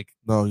 Like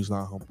No, he's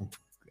not humble.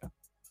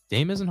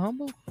 Dame isn't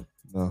humble.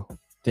 No,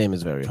 Dame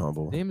is very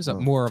humble. Dame is No.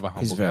 more of a humble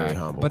He's very guy.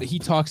 humble. But he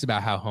talks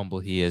about how humble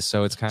he is,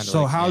 so it's kind of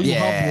so like, how you Yeah,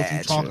 humble if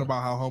you talking true.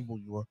 about how humble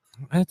you are?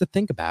 I have to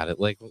think about it.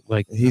 Like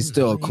He's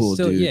still a cool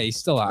still, dude. Yeah, he's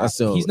still That's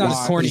still- he's not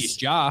Why? as corny He's-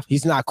 as Ja.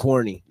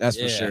 Actually, that's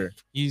Yeah. for sure.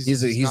 He's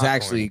He's not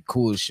actually corny.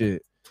 cool as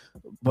shit.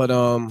 But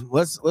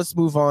let's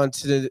move on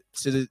to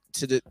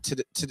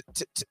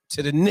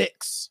the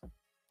Knicks.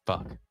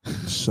 Fuck.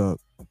 Suck.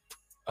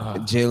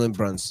 Jalen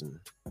Brunson.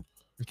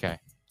 Okay.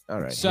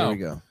 All right. So, here we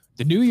go.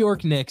 The New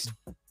York Knicks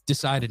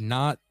decided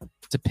not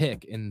to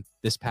pick in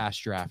this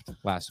past draft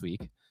last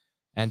week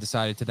and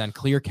decided to then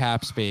clear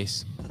cap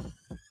space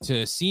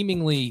to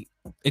seemingly,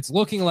 it's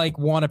looking like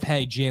want to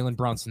pay Jalen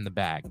Brunson the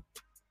bag.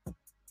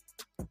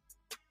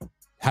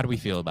 How do we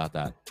feel about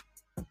that?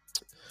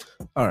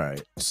 All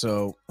right.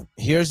 So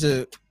here's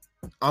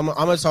I'm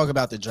going to talk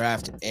about the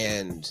draft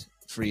and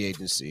free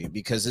agency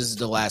because this is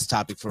the last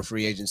topic for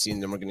free agency,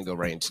 and then we're going to go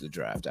right into the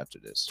draft after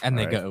this. And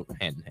they right? go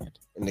hand in hand.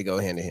 And they go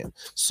hand in hand.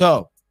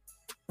 So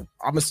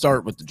I'm going to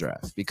start with the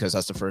draft because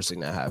that's the first thing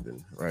that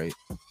happened, right?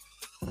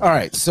 All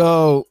right.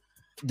 So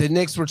the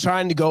Knicks were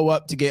trying to go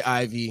up to get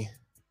Ivy,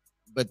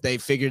 but they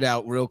figured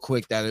out real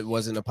quick that it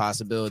wasn't a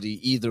possibility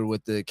either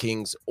with the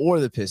Kings or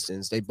the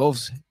Pistons. They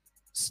both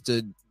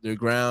stood their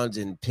ground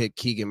and picked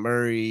Keegan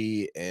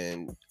Murray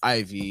and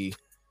Ivy.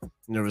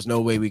 And there was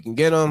no way we can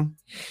get them.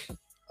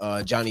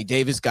 Johnny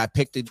Davis got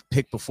picked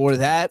before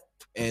that,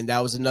 and that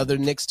was another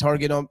Knicks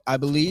target, I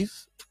believe.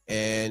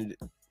 And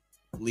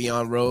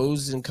Leon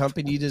Rose and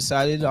company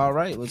decided, all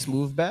right, let's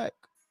move back.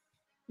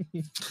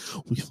 We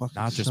fucking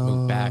Not just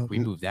moved back, we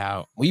moved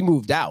out. We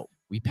moved out.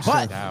 We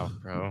passed out,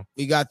 bro.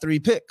 We got 3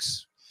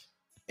 picks,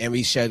 and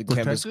we shed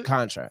Kemba's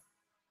contract.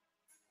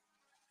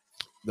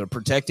 They're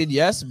protected,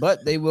 yes,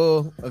 but they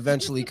will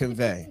eventually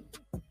convey.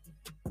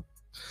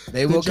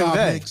 They will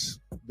convey. Knicks.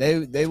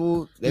 They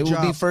will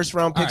be first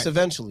round picks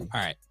eventually.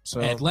 All right. So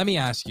Ed, let me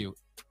ask you.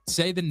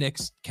 Say the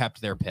Knicks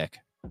kept their pick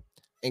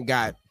and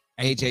got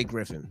AJ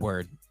Griffin.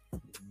 Word.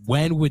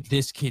 When would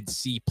this kid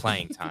see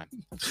playing time?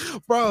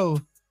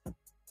 Bro.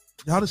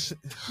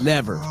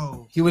 Never.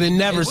 Bro. He would have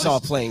never saw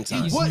playing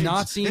time. He's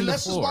not seeing the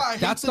floor.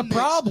 That's the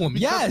problem.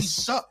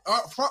 Yes.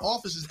 Our front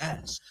office is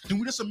ass. Can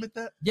we just admit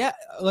that? Yeah,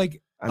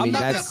 like I mean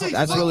that's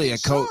really a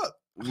coach.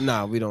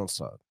 No, we don't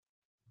suck.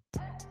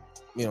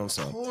 We don't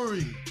suck.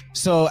 Corey.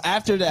 So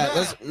after that,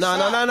 let's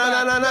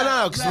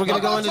no, because we're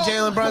gonna go into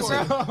Jalen Brunson.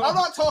 I'm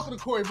not talking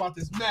to Corey about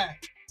this, Matt.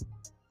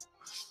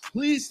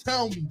 Please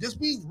tell me.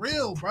 Just be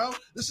real, bro.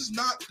 This is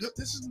not good.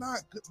 This is not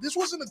good. This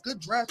wasn't a good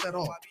draft at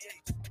all.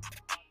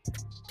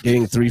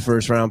 Getting 3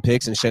 first-round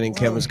picks and shedding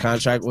Kevin's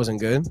contract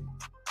wasn't good.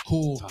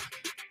 Cool.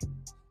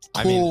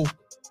 I mean,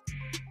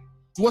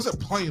 he wasn't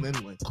playing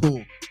anyway.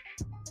 Cool.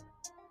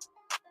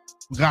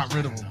 We got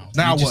rid of him.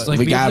 Now what? Like,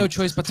 we have no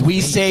choice but to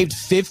we saved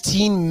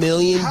 $15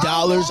 million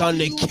on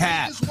the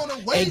cap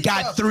and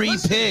got 3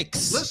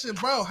 picks. Listen,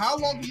 bro, how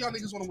long do y'all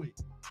niggas want to wait?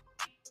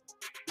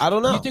 I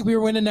don't know. You think we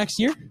were winning next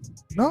year?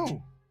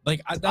 No.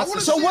 Like,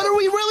 so what are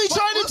we really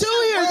trying to do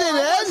here then,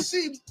 Ed?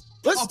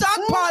 Let's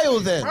stockpile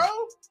then.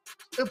 Bro,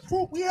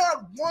 we had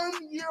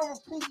 1 year of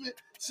improvement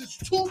since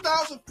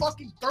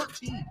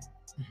 2013.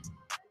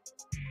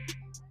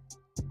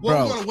 We're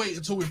gonna wait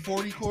until we're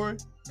 40, Corey.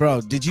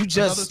 Bro, did you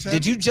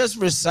just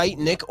recite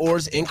Nick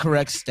Orr's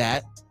incorrect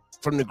stat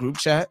from the group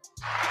chat?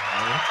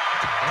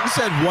 You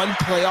said 1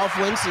 playoff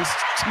win since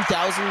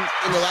 2000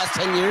 in the last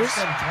 10 years? I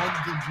said 1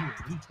 good year.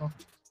 What are you talking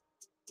about?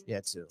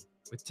 Yeah, 2.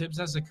 With Tibbs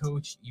as a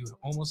coach, you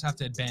almost have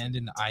to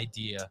abandon the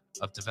idea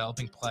of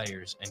developing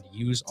players and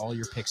use all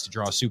your picks to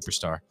draw a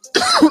superstar.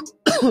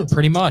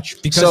 Pretty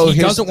much. Because he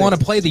doesn't want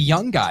to play the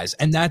young guys.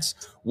 And that's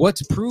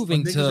what's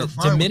proving to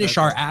diminish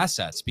our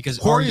assets. Because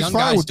our young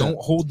guys don't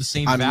hold the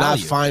same value. I'm not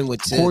fine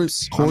with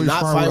Tibbs. I'm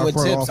not fine with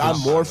Tibbs. I'm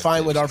more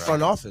fine with our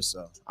front office,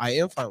 though. I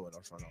am fine with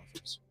our front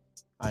office.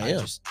 I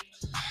am.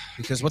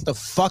 Because what the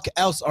fuck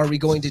else are we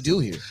going to do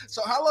here?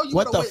 So how long?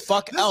 What the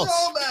fuck else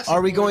are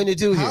we going to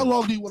do here? How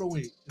long do you want to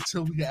wait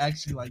until we can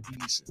actually like be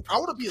decent? I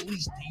want to be at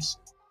least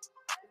decent.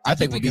 I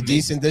think we'll be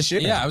decent this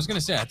year. Yeah, I was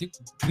gonna say. I think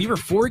we were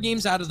 4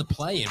 games out of the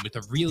play-in with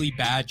a really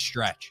bad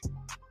stretch,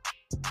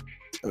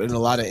 and a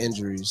lot of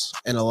injuries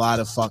and a lot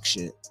of fuck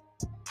shit,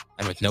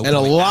 and with no and a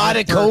lot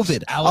of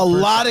COVID, a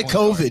lot of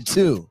COVID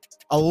too,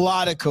 a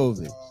lot of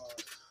COVID.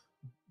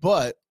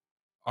 But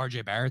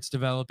RJ Barrett's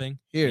developing.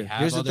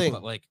 Here's the thing.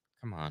 Like,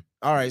 come on.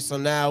 All right, so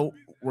now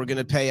we're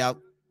gonna pay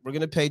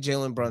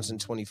Jalen Brunson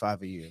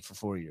 $25 a year for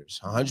 4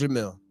 years, $100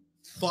 million.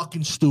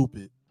 Fucking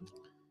stupid.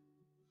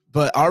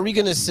 But are we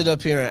gonna sit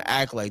up here and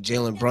act like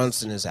Jalen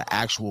Brunson is an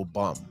actual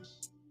bum?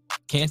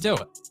 Can't do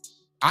it.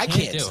 I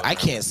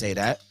can't say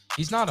that.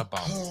 He's not a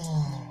bum.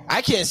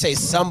 I can't say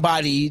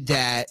somebody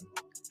that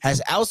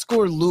has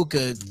outscored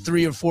Luka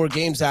 3 or 4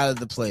 games out of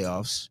the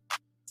playoffs.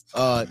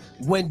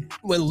 When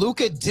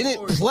Luka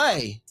didn't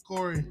play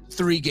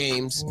 3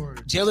 games,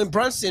 Jalen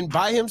Brunson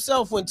by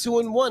himself went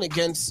 2-1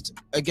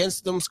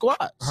 against them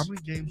squads. How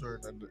many games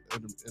are in the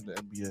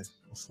NBA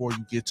before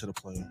you get to the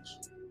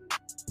playoffs?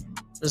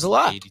 There's a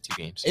lot. 82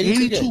 games.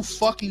 82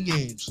 fucking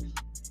games.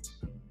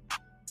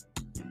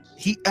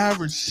 He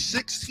averaged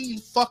 16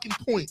 fucking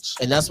points.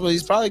 And that's what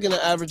he's probably going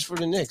to average for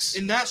the Knicks.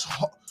 And that's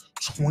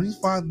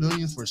 $25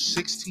 million for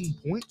 16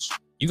 points?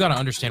 You got to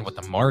understand what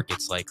the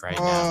market's like right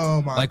now.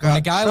 Oh, my like God. When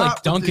a guy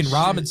like Duncan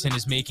Robinson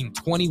is making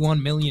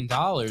 $21 million,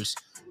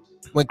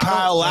 When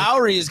Kyle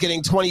Lowry is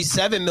getting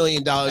 $27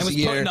 million a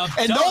year,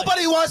 and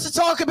nobody wants to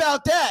talk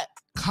about that.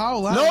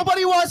 Kyle Lowry.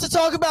 Nobody wants to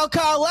talk about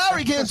Kyle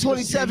Lowry getting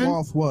 27.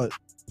 Off what?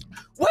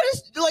 What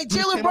is like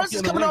Jalen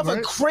Brunson's coming off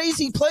a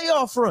crazy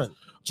playoff run?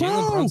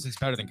 Jalen Brunson's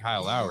better than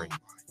Kyle Lowry.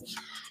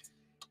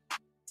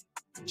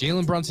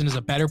 Jalen Brunson is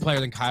a better player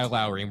than Kyle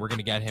Lowry, and we're going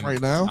to get him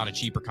right now on a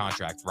cheaper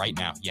contract right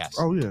now. Yes.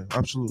 Oh yeah,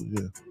 absolutely.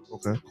 Yeah.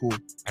 Okay. Cool.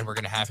 And we're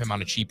going to have him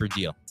on a cheaper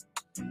deal.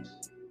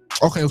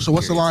 Okay. So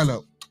what's the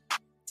lineup?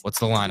 What's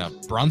the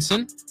lineup?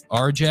 Brunson,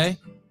 RJ,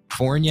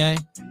 Fournier,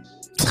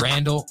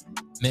 Randall,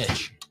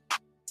 Mitch.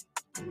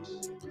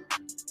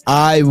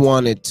 I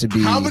want it to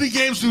be. How many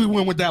games do we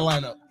win with that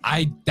lineup?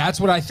 That's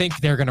what I think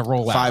they're going to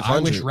roll out. 500.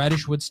 I wish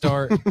Reddish would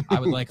start. I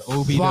would like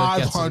Obi to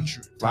get some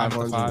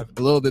 500.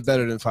 A little bit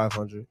better than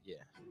 500. Yeah.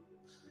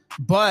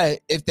 But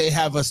if they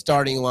have a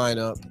starting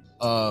lineup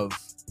of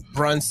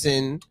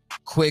Brunson,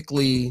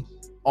 Quickly,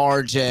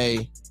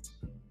 RJ,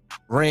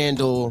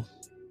 Randall,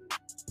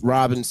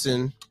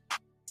 Robinson,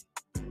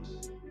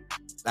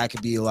 that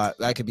could be a lot.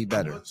 That could be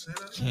better.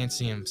 Can't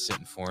see him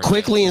sitting Fournier.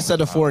 Quickly instead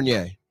of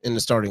Fournier in the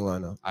starting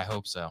lineup. I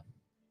hope so.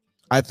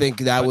 I think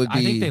that would be.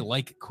 I think they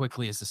like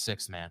Quickly as the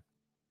sixth man.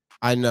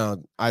 I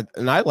know. I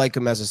like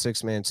him as a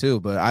sixth man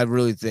too, but I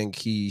really think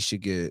he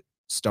should get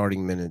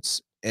starting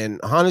minutes.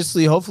 And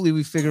honestly, hopefully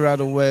we figure out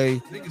a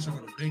way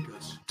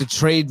to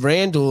trade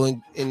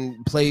Randall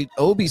and play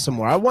Obi some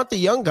more. I want the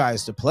young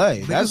guys to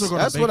play. That's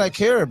what I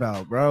care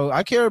about, bro.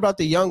 I care about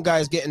the young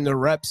guys getting their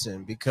reps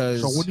in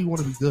because. So when do you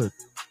want to be good?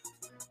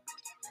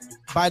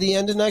 By the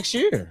end of next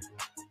year.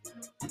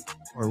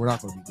 Or we're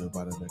not going to be good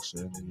by the next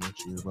year,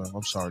 but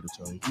I'm sorry to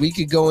tell you. We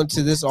could go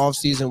into this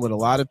offseason with a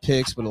lot of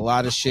picks, with a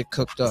lot of shit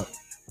cooked up.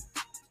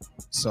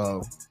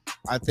 So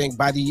I think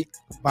by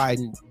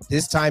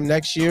this time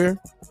next year,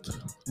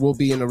 we'll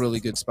be in a really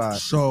good spot.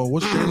 So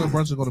what's Jalen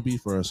Brunson going to be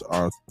for us?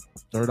 Our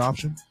third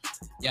option?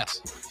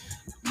 Yes.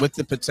 With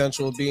the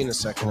potential of being a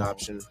second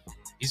option.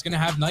 He's going to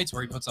have nights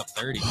where he puts up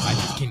 30.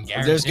 I can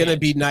guarantee. There's going to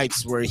be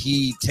nights where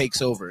he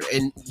takes over.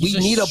 And we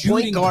need a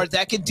point guard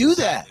that can do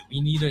that. We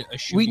need a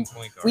shooting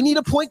point guard. We need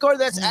a point guard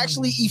that's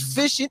actually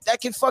efficient,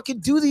 that can fucking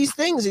do these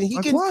things. And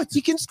he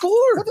can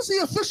score. What does he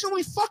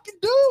efficiently fucking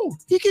do?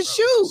 He can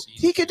shoot.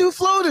 He can do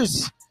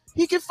floaters.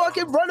 He can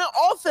fucking run an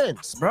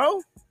offense,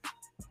 bro.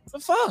 The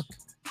fuck?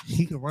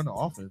 He can run the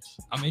offense.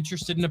 I'm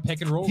interested in a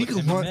pick and roll with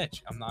him and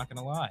Mitch. I'm not going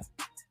to lie.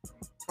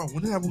 Bro,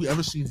 when have we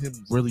ever seen him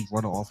really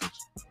run an offense?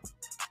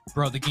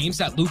 Bro, the games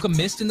that Luka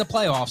missed in the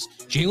playoffs,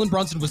 Jalen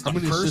Brunson was the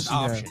first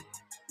option.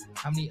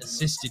 How many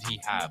assists did he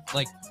have?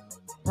 Like,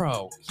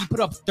 bro, he put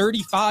up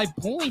 35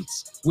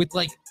 points with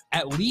like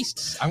at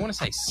least, I want to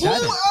say 7.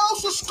 Who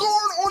else was scoring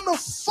on the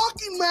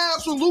fucking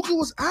Mavs when Luka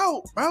was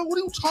out, bro? What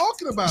are you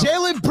talking about?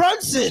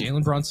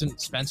 Jalen Brunson,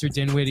 Spencer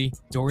Dinwiddie,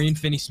 Dorian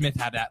Finney-Smith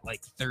had that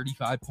like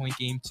 35-point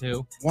game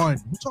too. We're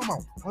talking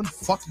about one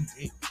fucking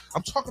game.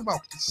 I'm talking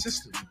about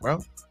consistently,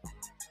 bro.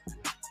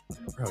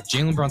 Bro,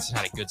 Jalen Brunson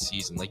had a good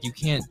season. Like, you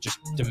can't just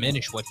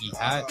diminish what he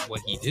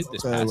did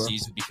this past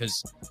season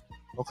because.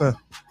 Okay.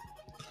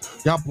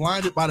 Y'all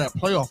blinded by that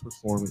playoff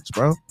performance,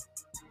 bro.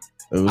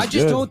 I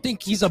just don't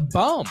think he's a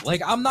bum.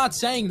 Like, I'm not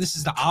saying this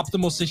is the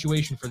optimal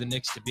situation for the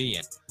Knicks to be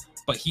in,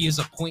 but he is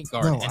a point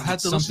guard. No, and I had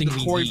to listen to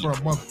Corey for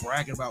a month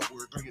bragging about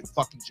we're going to get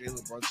fucking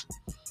Jalen Brunson.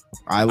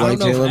 I like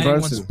Jalen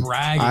Brunson.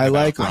 I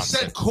like him. I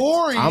said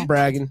Corey. I'm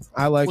bragging.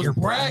 I like him. You're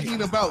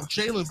bragging about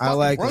Jalen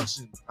fucking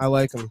Brunson. I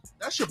like him.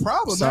 That's your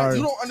problem, man.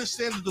 You don't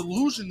understand the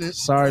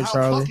delusionness. Sorry,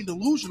 Charlie. Fucking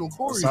delusional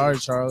Corey. Sorry,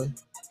 Charlie.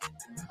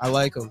 I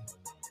like him.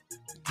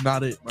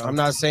 Not it, bro. I'm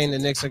not saying the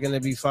Knicks are going to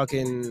be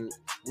fucking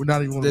we're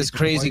not even this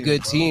crazy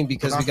good team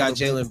because we got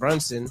Jalen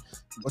Brunson.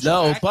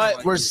 No,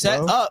 but we're set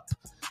up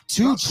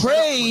to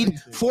trade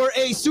for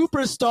a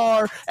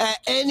superstar at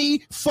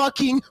any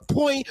fucking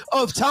point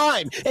of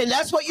time. And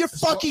that's what you're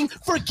fucking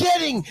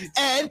forgetting,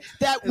 Ed,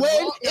 that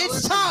when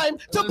it's time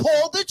to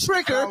pull the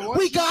trigger,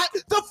 we got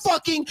the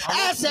fucking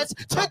assets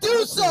to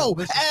do so,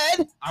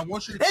 Ed.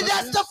 And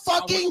that's the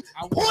fucking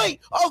point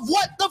of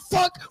what the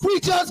fuck we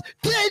just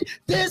did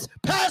this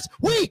past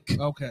week.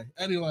 Okay,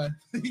 anyway,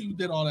 you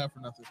did all that for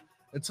nothing.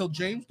 Until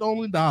James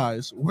Dolan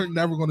dies, we're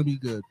never going to be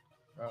good.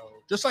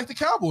 Just like the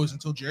Cowboys,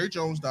 until Jerry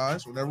Jones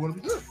dies, we're never going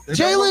to be good.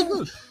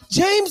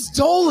 James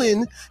Dolan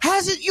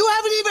you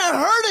haven't even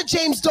heard of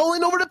James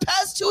Dolan over the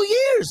past 2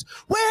 years.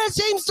 Where has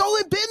James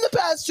Dolan been the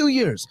past 2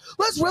 years?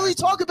 Let's really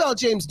talk about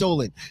James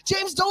Dolan.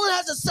 James Dolan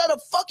hasn't set a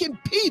fucking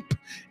peep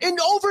in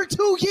over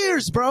 2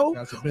 years, bro.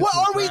 What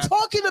are we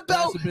talking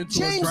about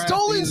James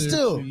Dolan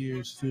still? 2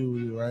 years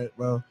too, right?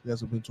 Well, he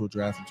hasn't been to a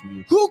draft in 2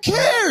 years. Who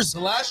cares? The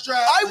last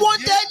draft. I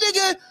want that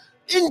nigga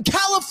in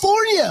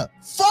California.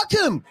 Fuck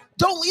him.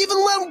 Don't even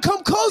let him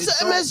come close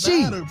to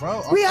MSG.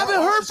 Matter, we haven't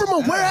heard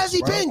from him. Where has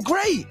he been?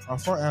 Great. Our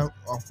front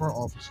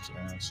office is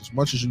ass. As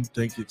much as you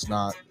think it's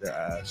not, they're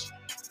ass.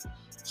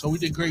 So we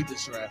did great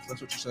this draft.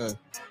 That's what you said.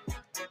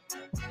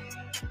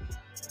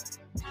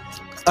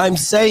 I'm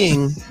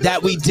saying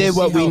that we did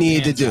what we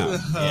needed to do.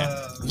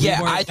 Yeah,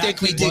 I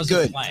think we did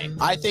good.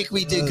 I think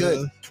we did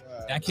good.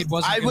 That kid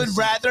wasn't. I gonna would see-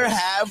 rather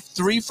have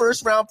 3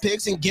 first-round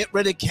picks and get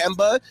rid of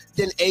Kemba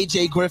than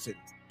AJ Griffin.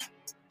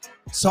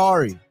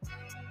 Sorry.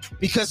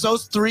 Because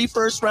those 3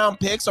 first-round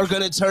picks are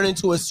going to turn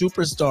into a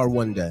superstar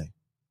one day.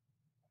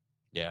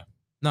 Yeah.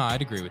 No,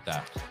 I'd agree with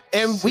that.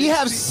 And we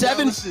have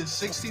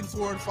 16,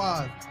 4, and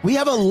 5. we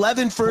have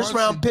 11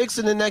 first-round picks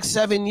in the next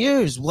 7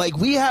 years. Like,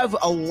 we have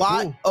a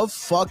lot of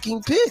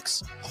fucking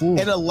picks. Cool.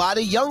 And a lot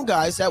of young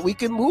guys that we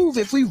can move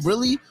if we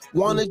really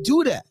want to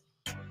do that.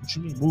 What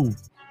you mean move?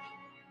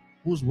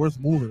 Who's worth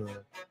moving?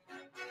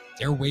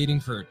 They're waiting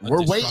for.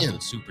 We're waiting.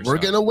 Superstar. We're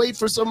gonna wait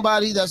for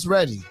somebody that's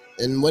ready,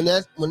 and when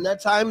that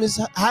time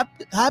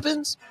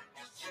happens,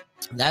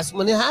 that's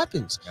when it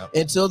happens. Yep.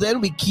 Until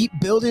then, we keep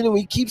building and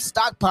we keep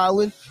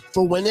stockpiling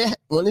for when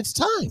it's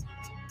time.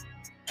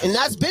 And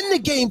that's been the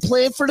game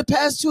plan for the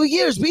past 2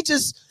 years. We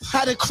just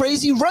had a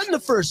crazy run the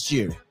first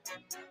year.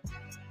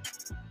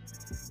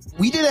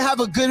 We didn't have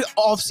a good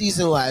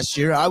offseason last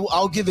year.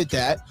 I'll give it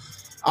that.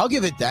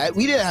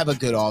 We didn't have a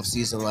good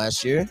offseason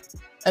last year.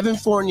 Evan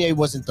Fournier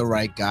wasn't the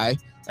right guy.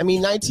 I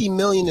mean, $19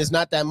 million is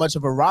not that much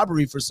of a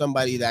robbery for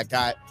somebody that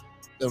got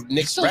the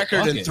Knicks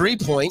record in 3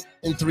 points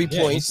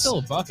He's still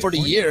a bucket for the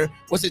year.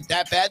 Was it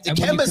that bad? The And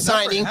when Kemba you-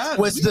 signing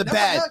was the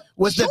bad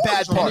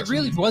And part. it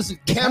really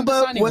wasn't. the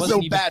Kemba signing was wasn't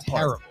the even bad part.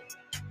 terrible.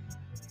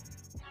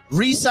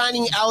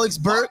 Re-signing Alex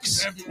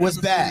Burks was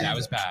bad. That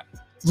was bad.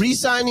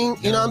 Re-signing,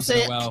 you know what I'm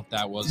saying? Well,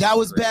 that was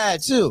That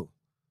bad too.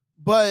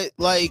 But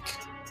like,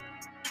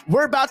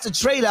 we're about to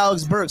trade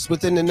Alex Burks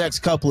within the next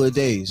couple of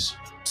days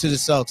to the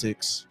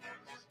Celtics.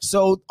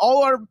 So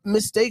all our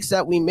mistakes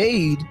that we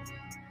made,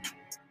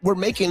 we're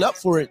making up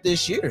for it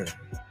this year.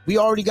 We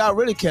already got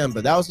rid of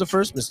Kemba. That was the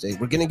first mistake.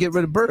 We're gonna get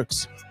rid of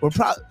Burks.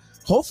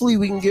 Hopefully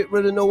we can get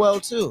rid of Noel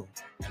too.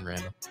 And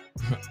Randall.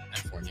 And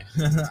Fournier.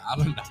 I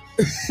don't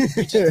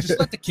know. Just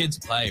let the kids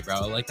play,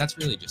 bro. Like, that's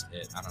really just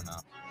it. I don't know.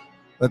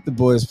 Let the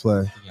boys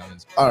play. The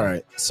youngins play. All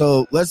right.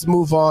 So let's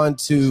move on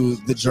to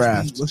the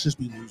draft. Let's just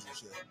be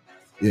losers.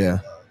 Yeah.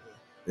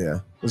 Yeah.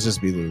 Let's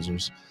just be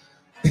losers.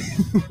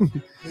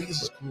 Niggas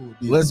is cool,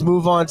 dude. Let's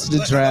move on to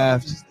the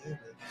draft.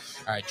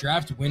 All right,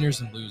 draft winners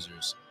and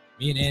losers.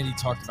 Me and Andy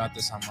talked about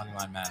this on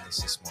Moneyline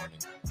Madness this morning.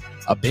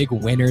 A big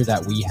winner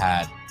that we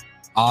had,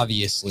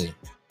 obviously,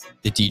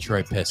 the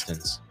Detroit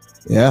Pistons.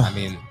 Yeah. I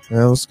mean,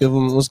 Yeah, let's give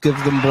them boys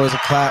a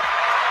clap.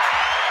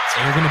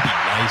 they're gonna be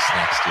nice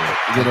next year.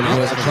 Give them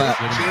boys a clap.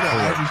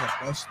 Jada Ivy's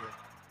a bust, though.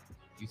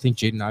 You think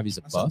Jaden Ivey's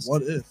a I said, bust?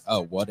 what if?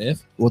 Oh, what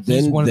if? Well,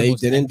 He's then one of the they most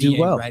didn't do NBA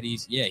well.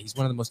 readies. Yeah, he's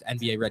one of the most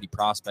NBA ready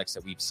prospects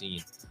that we've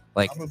seen.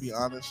 Like, I'm gonna be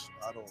honest.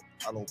 I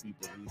don't be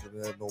believing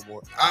in that no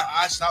more.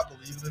 I stopped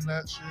believing in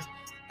that shit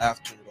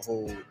after the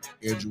whole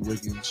Andrew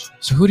Wiggins.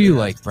 so who do you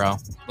like, bro?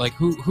 Like,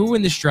 who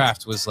in this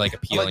draft was like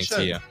appealing to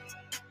Chet. you? You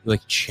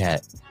like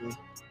Chet.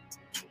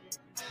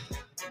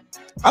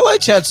 I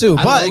like Chet too,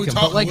 I but like him,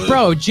 but like,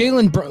 bro,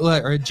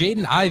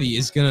 Jaden Ivey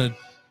is gonna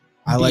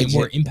I be like a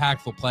more Chet.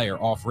 impactful player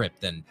off rip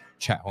than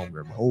Chet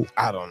Holmgren. Oh,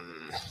 I don't.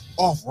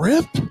 off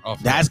rip?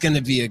 Off That's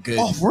gonna be a good.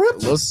 Off rip?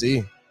 We'll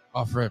see.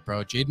 off rip,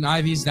 bro. Jaden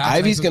Ivey's that.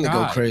 Ivy's type of gonna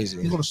go guy.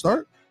 crazy. He's gonna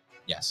start?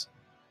 Yes.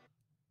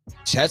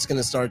 Chet's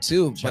gonna start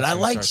too, Chet's but I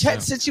gonna like start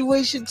Chet's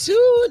situation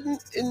too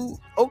in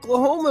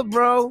Oklahoma,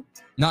 bro.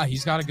 Nah,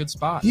 he's got a good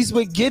spot. He's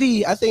with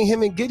Giddey. I think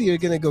him and Giddey are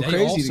gonna go They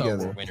crazy also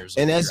together. were winners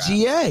And of the draft.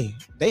 SGA,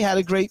 they had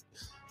a great.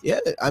 Yeah,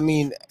 I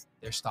mean,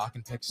 They're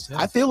stocking picks too.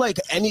 I feel like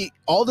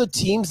all the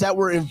teams that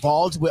were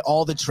involved with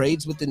all the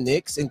trades with the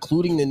Knicks,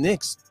 including the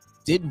Knicks,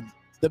 did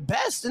the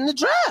best in the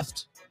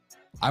draft.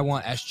 I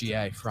want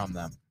SGA from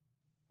them.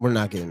 We're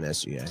not getting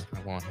SGA.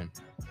 I want him.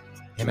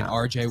 Him and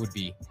RJ would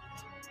be.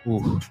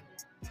 Ooh.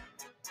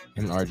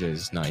 Him and RJ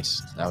is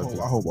nice. I That would be,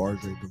 hope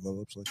RJ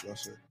develops like y'all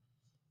said.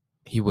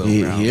 he will.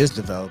 He bro. is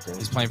developing.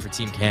 He's playing for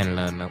Team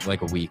Canada in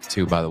like a week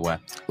too. By the way,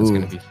 it's Ooh.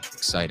 gonna be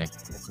exciting.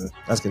 Okay.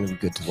 That's gonna be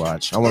good to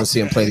watch. I want to see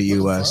him play the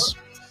U.S.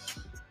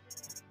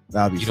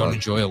 That'll be You fun. don't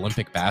enjoy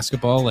Olympic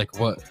basketball? Like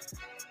what?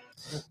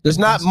 There's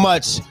not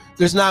much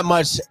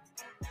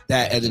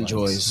that Ed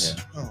enjoys.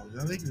 Yeah. Oh,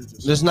 y'all niggas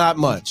just There's not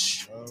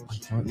much. it's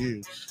just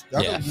weird.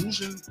 Y'all Yeah. been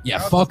losing. Yeah,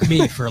 y'all fuck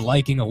me for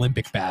liking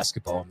Olympic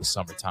basketball in the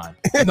summertime,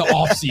 in the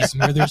off season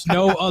where there's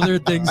no other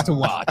things to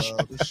watch.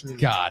 This shit,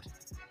 God,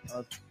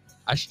 Uh,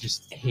 I should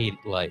just hate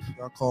life.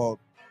 y'all called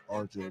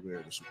RJ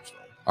Barrett a superstar.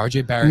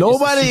 RJ Barrett.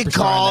 Nobody is the superstar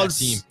on called- that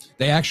team.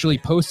 They actually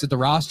posted the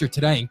roster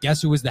today, and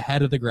guess who was the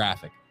head of the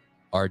graphic?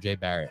 RJ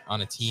Barrett on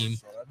a team.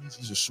 So that means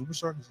he's a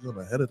superstar because he's on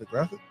the head of the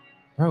graphic.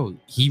 Bro,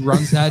 he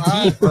runs that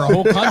team for a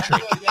whole country.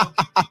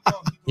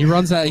 He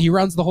runs that. He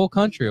runs the whole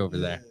country over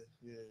there.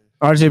 Yeah.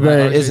 RJ Let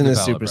Barrett RJ isn't a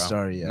develop, bro.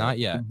 superstar yet. Not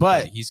yet,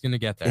 But he's gonna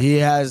get there. he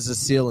has a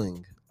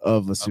ceiling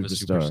of a a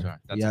superstar. superstar.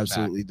 That's He a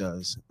absolutely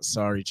does.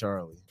 Sorry,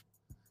 Charlie.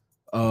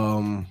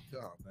 Y'all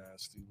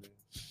nasty,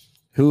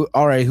 man.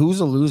 All right, who's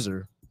a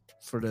loser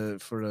for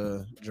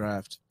the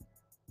draft?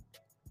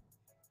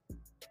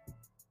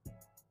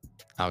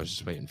 I was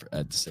just waiting for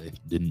Ed to say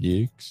the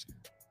Knicks.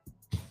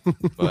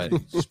 But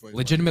Just wait.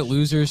 legitimate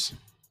losers.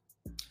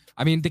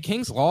 I mean, the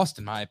Kings lost,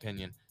 in my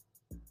opinion.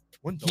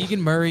 When don't-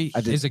 Keegan Murray I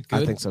is a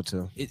good. think so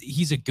too.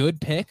 He's a good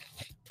pick,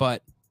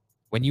 but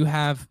when you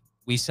have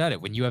we said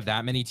it. When you have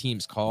that many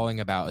teams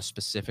calling about a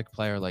specific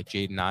player like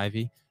Jaden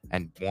Ivey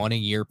and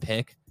wanting your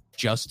pick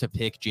just to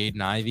pick Jaden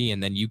Ivey,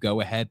 and then you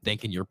go ahead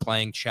thinking you're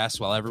playing chess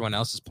while everyone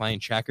else is playing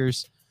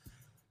checkers,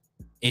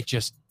 it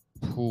just,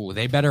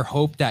 they better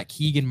hope that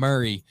Keegan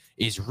Murray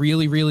is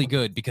really, really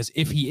good, because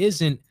if he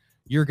isn't,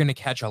 you're going to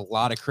catch a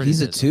lot of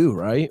criticism. He's a 2,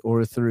 right?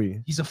 Or a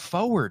 3? He's a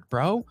forward,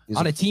 bro.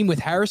 On a team with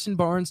Harrison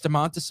Barnes,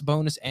 Domantas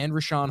Sabonis, and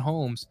Rashawn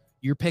Holmes,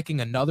 you're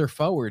picking another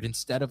forward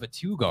instead of a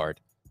 2 guard.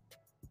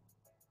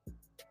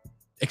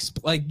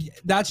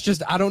 That's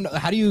just, I don't know.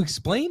 How do you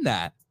explain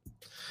that?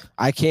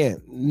 I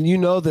can't. You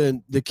know,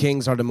 the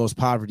Kings are the most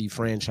poverty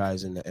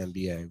franchise in the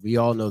NBA. We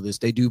all know this.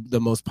 They do the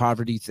most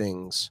poverty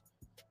things,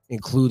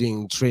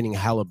 including trading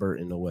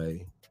Halliburton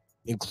away,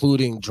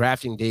 including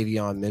drafting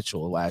Davion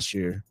Mitchell last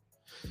year.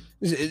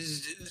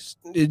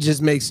 It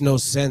just makes no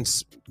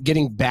sense.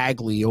 Getting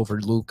Bagley over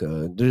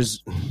Luka.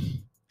 There's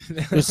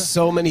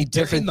so many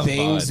different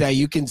things that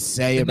you can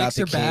say about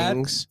the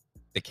Kings.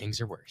 The Kings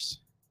are worse.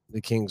 The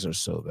Kings are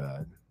so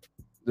bad.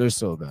 They're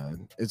so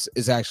bad.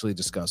 It's actually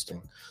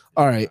disgusting.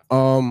 All right.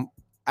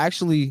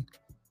 Actually,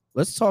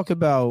 let's talk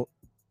about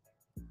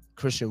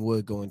Christian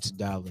Wood going to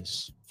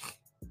Dallas.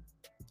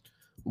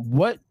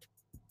 What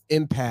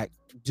impact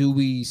do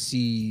we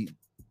see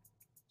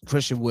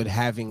Christian Wood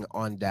having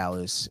on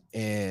Dallas,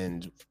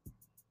 and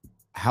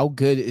how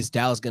good is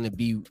Dallas going to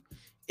be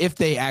if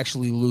they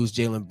actually lose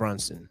Jalen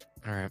Brunson?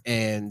 All right.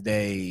 And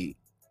they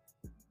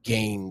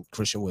gain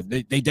Christian Wood?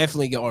 They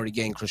definitely already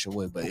gained Christian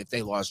Wood, but if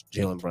they lost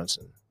Jalen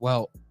Brunson?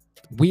 Well,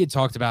 we had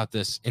talked about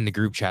this in the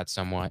group chat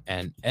somewhat,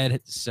 and Ed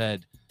had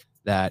said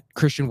that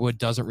Christian Wood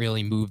doesn't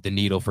really move the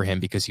needle for him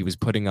because he was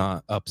putting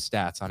up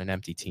stats on an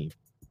empty team,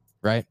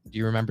 right? Do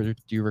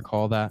you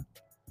recall that?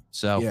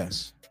 So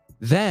yes.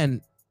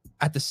 Then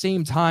at the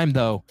same time,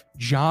 though,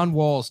 John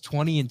Wall's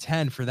 20 and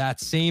 10 for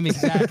that same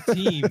exact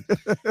team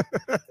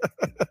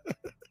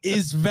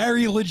is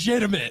very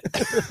legitimate.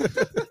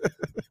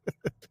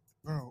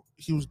 Bro,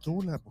 he was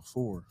doing that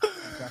before he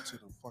got to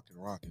the fucking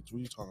Rockets. What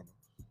are you talking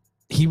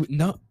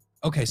about?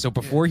 Okay, so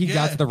before he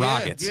got to the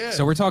Rockets.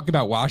 So we're talking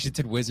about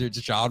Washington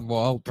Wizards, John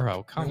Wall.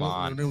 Bro, come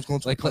on. When they was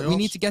going to the playoffs? We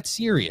need to get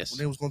serious. When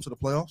they was going to the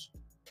playoffs?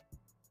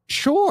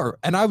 Sure.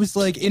 And I was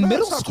like in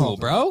middle school,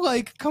 bro.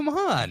 Like, come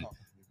on.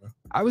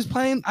 I was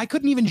playing. I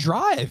couldn't even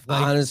drive.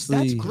 Like, honestly,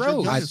 that's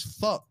gross.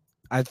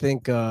 I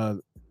think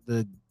the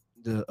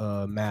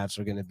Mavs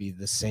are going to be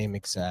the same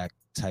exact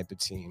type of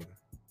team.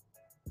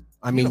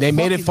 I mean, they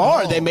made it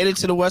far. They made it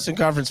to the Western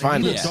Conference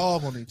Finals.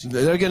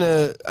 They're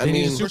gonna. They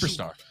need a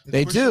superstar.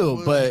 They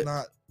do,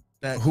 but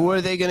who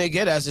are they gonna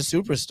get as a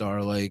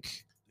superstar? Like,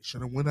 they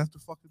should have went after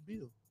fucking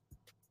Beal.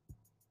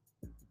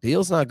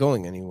 Beal's not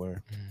going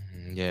anywhere.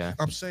 Yeah,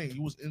 I'm saying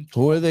he was in.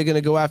 Who are they gonna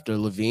go after?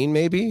 Levine,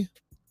 maybe.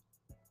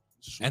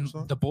 And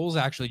the Bulls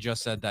actually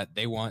just said that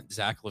they want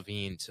Zach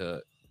LaVine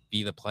to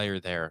be the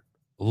player there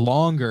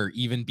longer,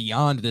 even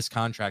beyond this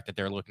contract that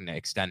they're looking to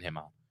extend him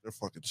on. They're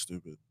fucking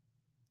stupid.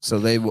 So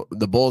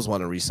the Bulls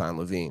want to re-sign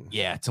LaVine.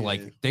 Yeah,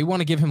 they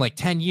want to give him like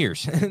 10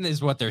 years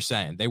is what they're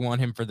saying. They want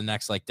him for the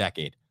next like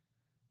decade.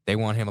 They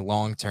want him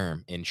long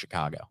term in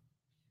Chicago.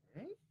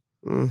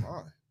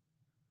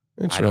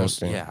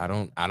 Interesting. I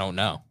don't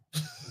know.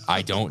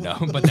 I don't know,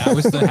 but that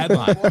was the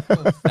headline.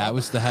 That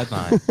was the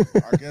headline.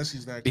 I guess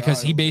he's that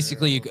because guy he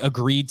basically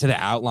agreed to the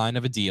outline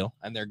of a deal,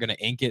 and they're going to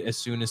ink it as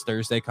soon as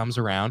Thursday comes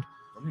around.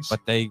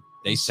 But they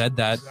said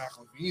that Zach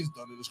LaVine's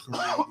done in his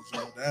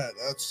career.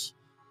 That's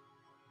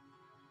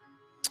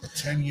a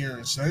 10-year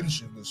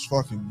extension. Is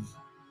fucking.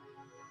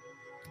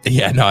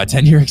 Yeah, no, a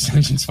 10-year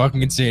extension is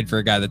fucking insane for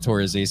a guy that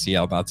tore his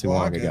ACL not too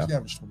long ago. He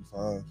averaged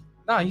 25.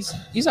 No,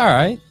 he's all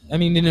right. I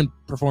mean, he didn't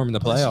perform in the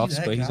playoffs,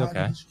 but he's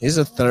okay. He's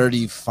a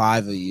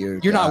 35 a year.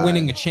 You're not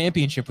winning a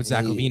championship with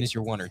Zach LaVine as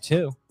your 1 or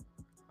 2.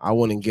 I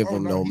wouldn't give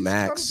him no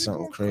max,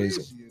 something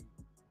crazy.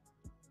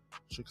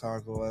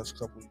 Chicago last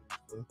couple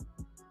years.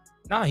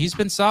 Nah, he's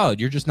been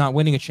solid. You're just not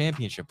winning a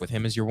championship with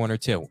him as your 1 or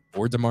 2,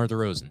 or DeMar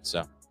DeRozan.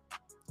 So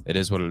it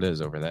is what it is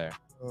over there.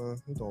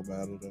 It don't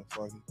matter though.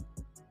 Fucking.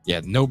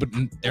 Yeah,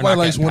 nobody. They're not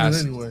getting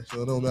past anyway,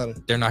 so it don't matter.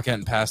 They're not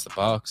getting past the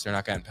Bucks. They're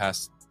not getting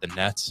past the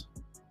Nets.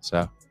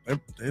 So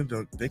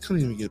they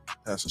couldn't even get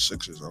past the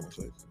Sixers. I don't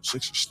think the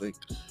Sixers stink.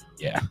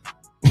 Yeah,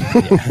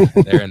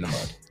 they're in the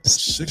mud. The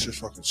Sixers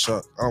fucking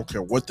suck. I don't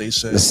care what they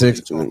say. The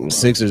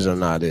Sixers are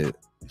not it.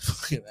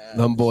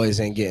 Them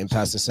boys ain't getting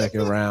past the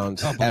second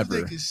round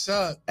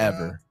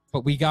ever.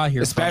 But we got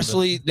here,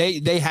 especially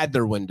they had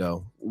their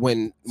window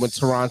when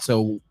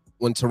Toronto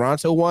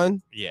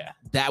won. Yeah,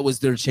 that was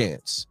their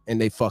chance, and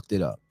they fucked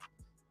it up.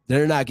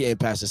 They're not getting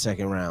past the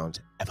second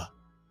round ever.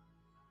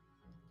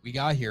 We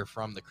got here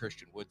from the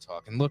Christian Wood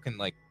talk, and looking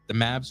like the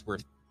Mavs were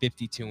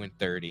 52 and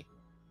 30.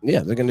 Yeah,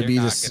 they're going to be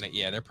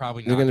they're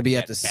probably. They're going to be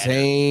at the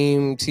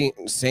same team,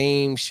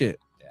 same shit.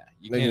 Yeah,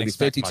 they're going to be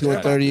 52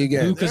 and 30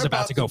 again. Luka's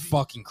about to go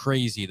fucking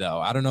crazy, though.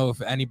 I don't know if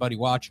anybody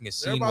watching has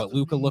seen what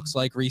Luka looks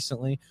like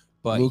recently,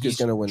 but Luka's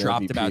going to win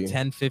dropped MVP. about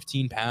 10,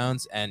 15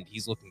 pounds, and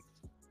he's looking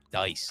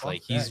dice.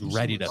 Like he's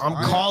ready to. I'm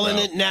calling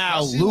it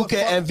now. Luka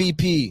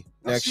MVP.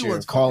 next year.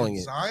 Calling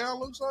it. Zion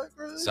looks like,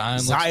 bro.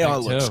 Zion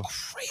looks too.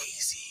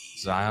 crazy.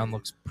 Zion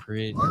looks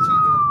pretty.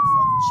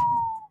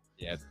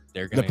 Yeah,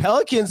 they're The gonna.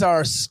 Pelicans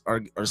are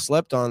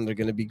slept on. They're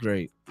gonna be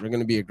great. They're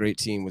gonna be a great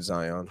team with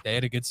Zion. They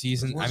had a good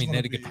season. What's I mean, they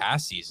had a gonna good be-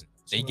 past season.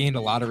 They gained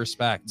a lot of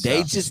respect.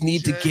 They so. just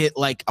need to get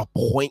like a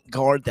point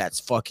guard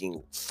that's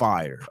fucking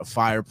fire. A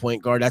fire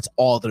point guard. That's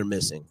all they're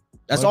missing.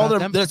 That's What all about they're.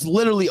 them? That's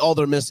literally all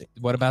they're missing.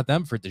 What about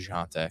them for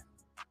DeJounte?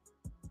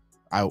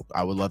 I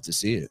would love to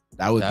see it.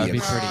 That would That'd be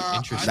be pretty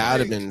interesting. That would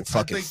have been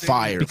fucking think they-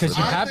 fire. Because for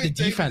you them. have the think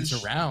they defense need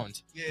to-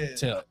 around Yeah.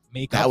 to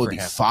make That up would for be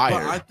him. But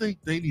fire. I think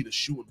they need a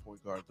shooting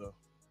point guard though.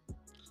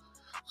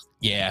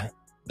 Yeah.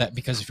 That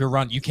because if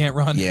you can't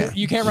run Yeah.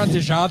 you can't run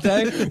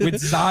DeJounte with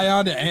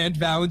Zion and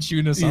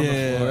Valanciunas on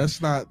the floor.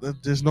 that's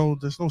not. There's no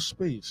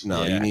space.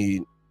 No, Yeah. you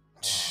need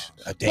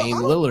a Dame But I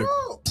don't Lillard.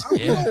 know.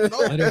 Yeah, I don't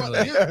know.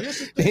 literally. Here's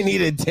the They thing.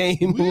 need a Dame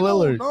We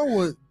Lillard. don't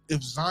know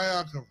if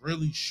Zion can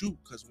really shoot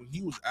because when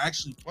he was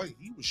actually playing,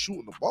 he was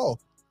shooting the ball.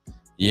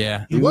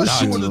 Yeah. He was Nah,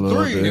 shooting a the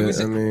little three. bit. It was-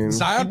 I mean,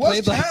 Zion He was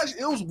played like cash.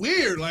 It was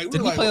weird. Like, we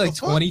didn't were he play what like the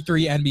fuck?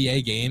 23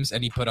 NBA games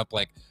and he put up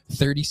like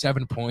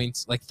 37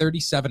 points, like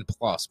 37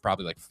 plus,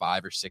 probably like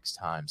 5 or 6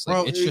 times. Like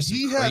Bro, it's just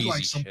he some had crazy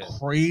like some shit.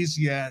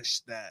 crazy ass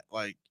stat.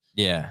 Like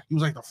Yeah. he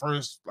was like the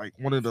first, like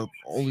one of the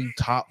only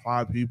top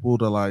 5 people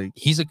to like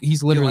He's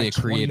get, literally like,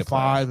 a creative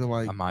player. 25 and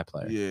like A my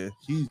player. yeah,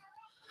 he.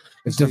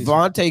 if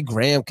Devontae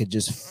Graham could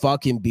just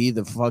fucking be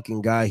the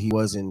fucking guy he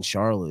was in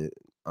Charlotte,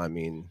 I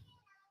mean,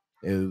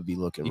 it would be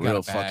looking He got real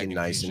a bag fucking and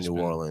nice he's in just New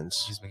been-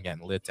 Orleans. He's been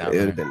getting lit It down would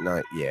there. have been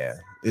nice. Yeah,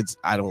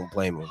 I don't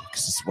blame him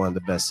because it's one of the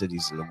best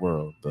cities in the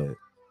world. But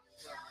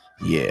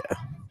yeah,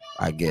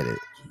 I get it.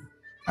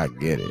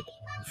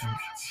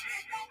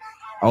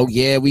 Oh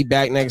yeah, we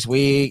back next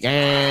week.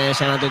 And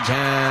shout out to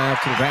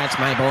Jeff. Congrats,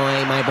 my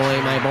boy.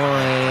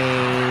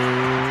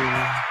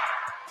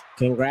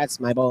 Congrats,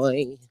 my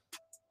boy.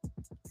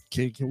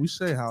 Can we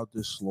say how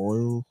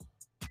disloyal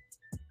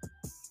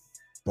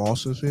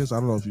Boston fans? I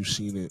don't know if you've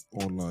seen it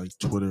on like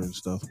Twitter and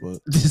stuff, but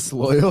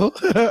Disloyal,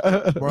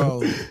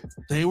 bro,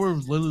 they were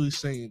literally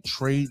saying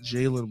trade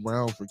Jaylen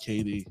Brown for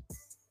KD.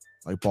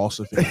 Like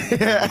Boston fans.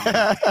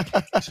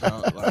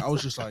 Like, I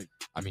was just like,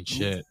 I mean,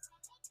 shit.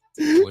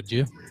 Would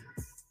you?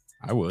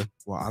 I would.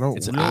 well, I don't.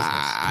 It's a we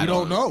business. we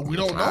don't know. We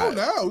don't know I-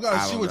 now. We gotta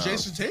I see don't what know.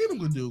 Jason Tatum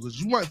can do because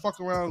you might fuck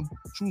around,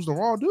 choose the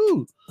wrong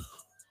dude.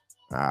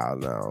 I don't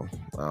know.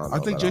 I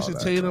think Jason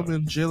Tatum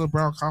and Jaylen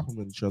Brown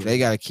complement each other. they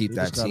got to keep They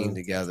that just team gotta-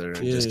 together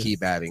and just yeah.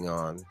 keep adding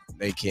on.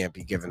 They can't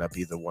be giving up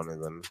either one of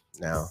them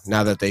now.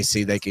 Now that they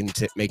see they can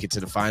make it to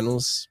the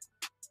finals,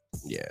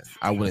 yeah,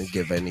 I wouldn't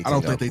give anything. I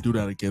don't think up. they do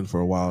that again for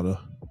a while though.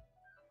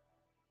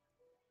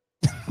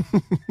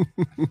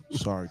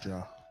 Sorry,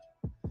 Ja.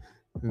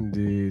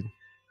 Indeed.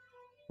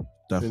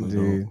 Definitely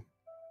Indeed.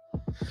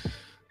 don't.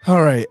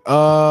 All right.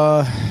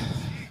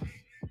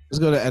 Let's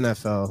go to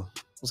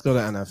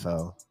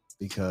NFL.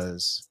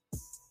 Because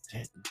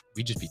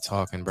We just be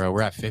talking, bro.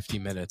 We're at 50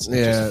 minutes. It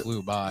Yeah. just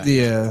flew by.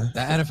 yeah, The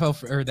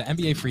NFL or the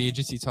NBA free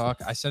agency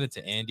talk, I said it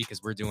to Andy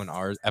because we're doing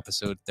our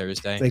episode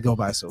Thursday. they go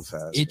by so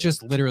fast. It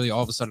just literally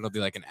all of a sudden it'll be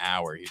like an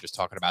hour. You're just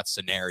talking about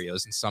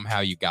scenarios, and somehow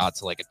you got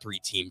to like a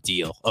 3-team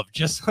deal of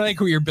just like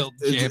we are building.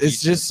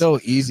 It's just so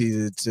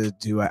easy to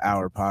do an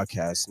hour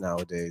podcast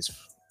nowadays.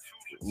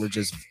 We're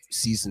just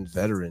seasoned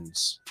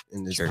veterans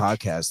in this Sure.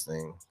 podcast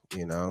thing.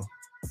 You know,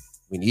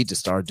 we need to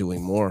start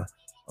doing more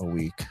a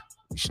week.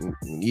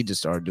 We need to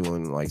start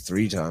doing like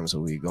 3 times a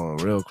week, going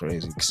real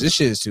crazy because this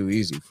shit is too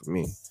easy for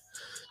me.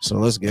 So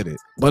let's get it.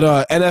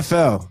 But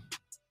NFL,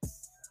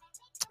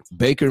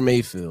 Baker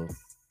Mayfield,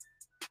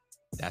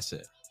 That's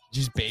it.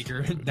 Just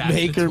Baker. That's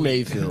Baker the tweet.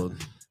 Mayfield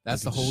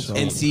That's the whole So-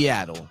 team. in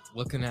Seattle.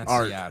 Looking at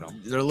Are- Seattle.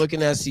 They're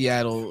looking at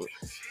Seattle.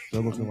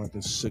 They're looking like a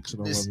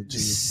 6-11 The team.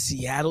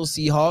 Seattle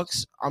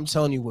Seahawks. I'm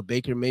telling you, with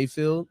Baker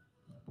Mayfield,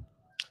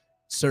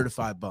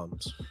 certified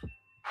bums.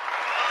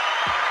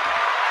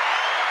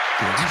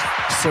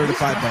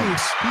 Certified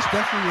bums. He's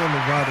definitely on the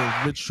ride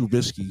of Mitch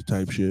Trubisky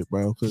type shit,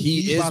 bro. 'cause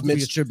He he's is about to be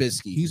Mitch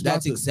Trubisky. he's about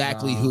That's to-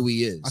 exactly nah, who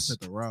he I is. said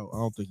the route. I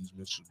don't think he's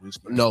Mitch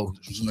Trubisky. No,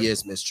 he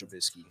is Mitch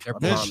Trubisky. They're I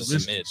Mitch promise you.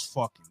 Trubisky. Trubisky is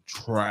fucking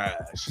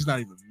trash. He's not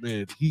even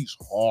mid. He's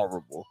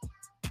horrible.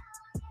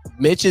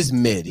 Mitch is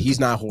mid. He's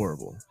not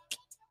horrible.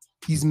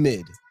 He's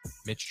mid.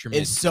 Mitch And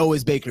Trubisky. so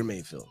is Baker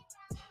Mayfield.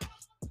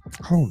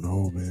 I don't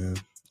know, man.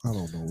 I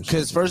don't know.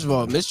 Because, first of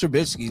all, Mitch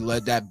Trubisky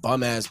led that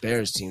bum ass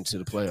Bears team to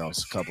the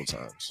playoffs a couple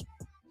times.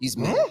 He's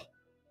mid.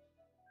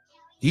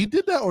 he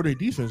did that, or their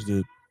defense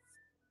did.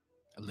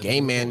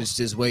 Game managed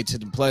his way to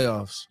the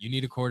playoffs. You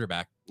need a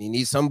quarterback. You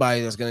need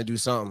somebody that's going to do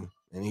something.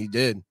 And he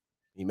did.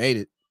 He made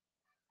it.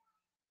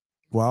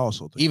 Well, I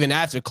also think Even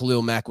after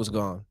Khalil Mack was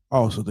gone.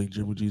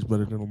 Jimmy G's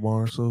better than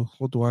Lamar. So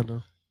what do I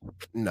know?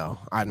 No,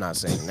 I'm not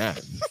saying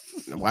that.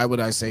 Why would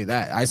I say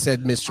that? I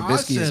said Mitch I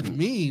Trubisky is. said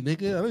me,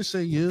 nigga. I didn't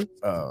say you.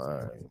 Oh, all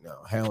right. No,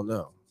 hell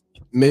no.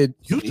 Mid.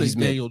 You He's think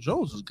mid. Daniel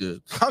Jones is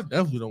good? I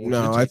definitely don't want.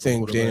 No, to I take a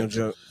think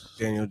quarterback.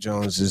 Daniel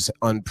Jones is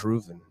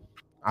unproven.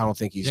 I don't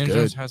think he's Daniel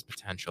good. Jones has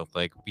potential.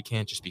 Like, we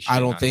can't just be. I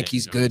don't think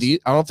he's good.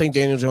 I don't think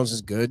Daniel Jones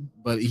is good,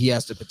 but he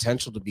has the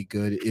potential to be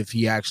good if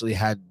he actually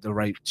had the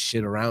right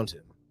shit around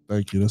him.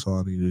 Thank you. That's all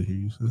I needed to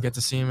hear you say. We get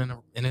to see him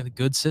in a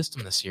good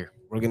system this year.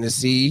 We're gonna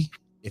see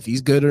if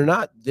he's good or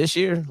not this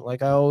year.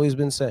 Like I always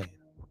been saying,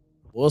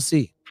 we'll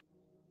see.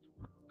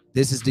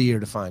 This is the year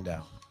to find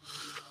out.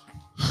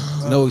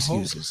 No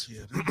excuses.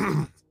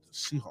 The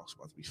Seahawks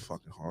about to be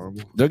fucking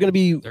horrible. They're gonna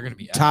be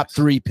top Alex.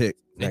 3 pick.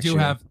 They next do year.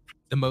 have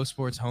the most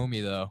sports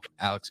homie though,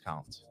 Alex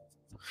Collins.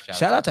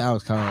 Shout out to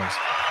Alex Collins.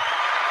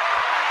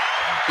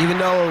 Even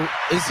though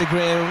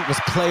Instagram was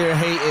player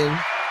hating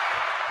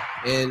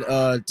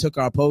and took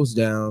our post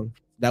down,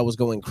 that was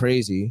going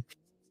crazy.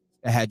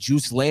 It had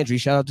Juice Landry.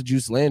 Shout out to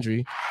Juice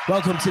Landry.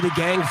 Welcome to the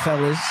gang,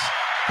 fellas.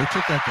 They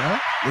took that down?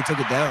 They took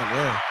it down,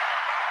 yeah.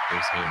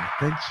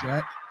 Thanks,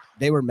 Shaq.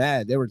 They were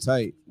mad. They were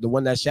tight. The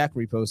one that Shaq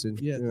reposted.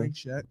 Yeah,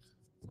 thanks, Shaq.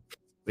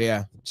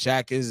 Yeah,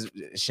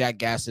 Shaq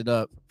gassed it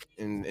up,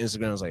 and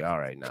Instagram was like, "All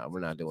right, nah, we're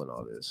not doing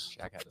all this."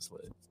 Shaq had us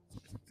lit.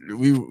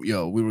 We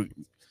were,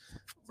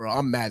 bro.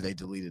 I'm mad they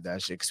deleted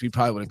that shit because we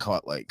probably would have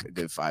caught like a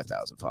good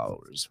 5,000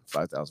 followers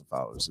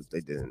if they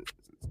didn't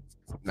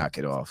knock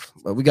it off.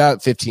 But we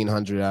got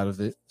 1,500 out of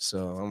it,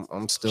 so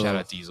I'm still. Shout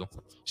out Diesel.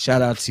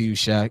 Shout out to you,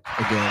 Shaq,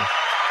 again.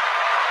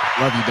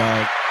 Love you,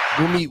 dog.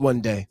 We'll meet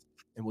one day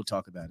and we'll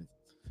talk about it.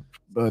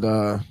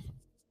 But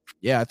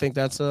yeah, I think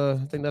that's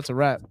a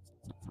wrap.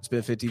 It's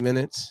been 50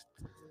 minutes.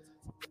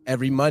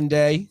 Every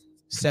Monday,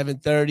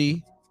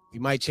 7:30. We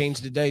might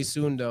change the day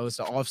soon though. It's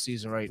the off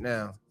season right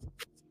now.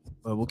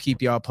 But we'll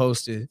keep y'all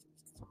posted.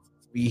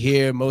 We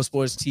here, Mo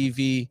Sports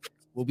TV.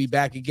 We'll be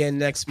back again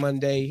next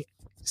Monday,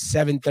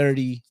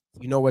 7:30.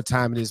 You know what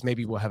time it is.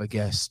 Maybe we'll have a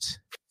guest.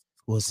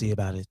 We'll see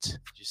about it. You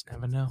just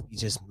never know. You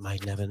just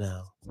might never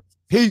know.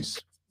 Peace.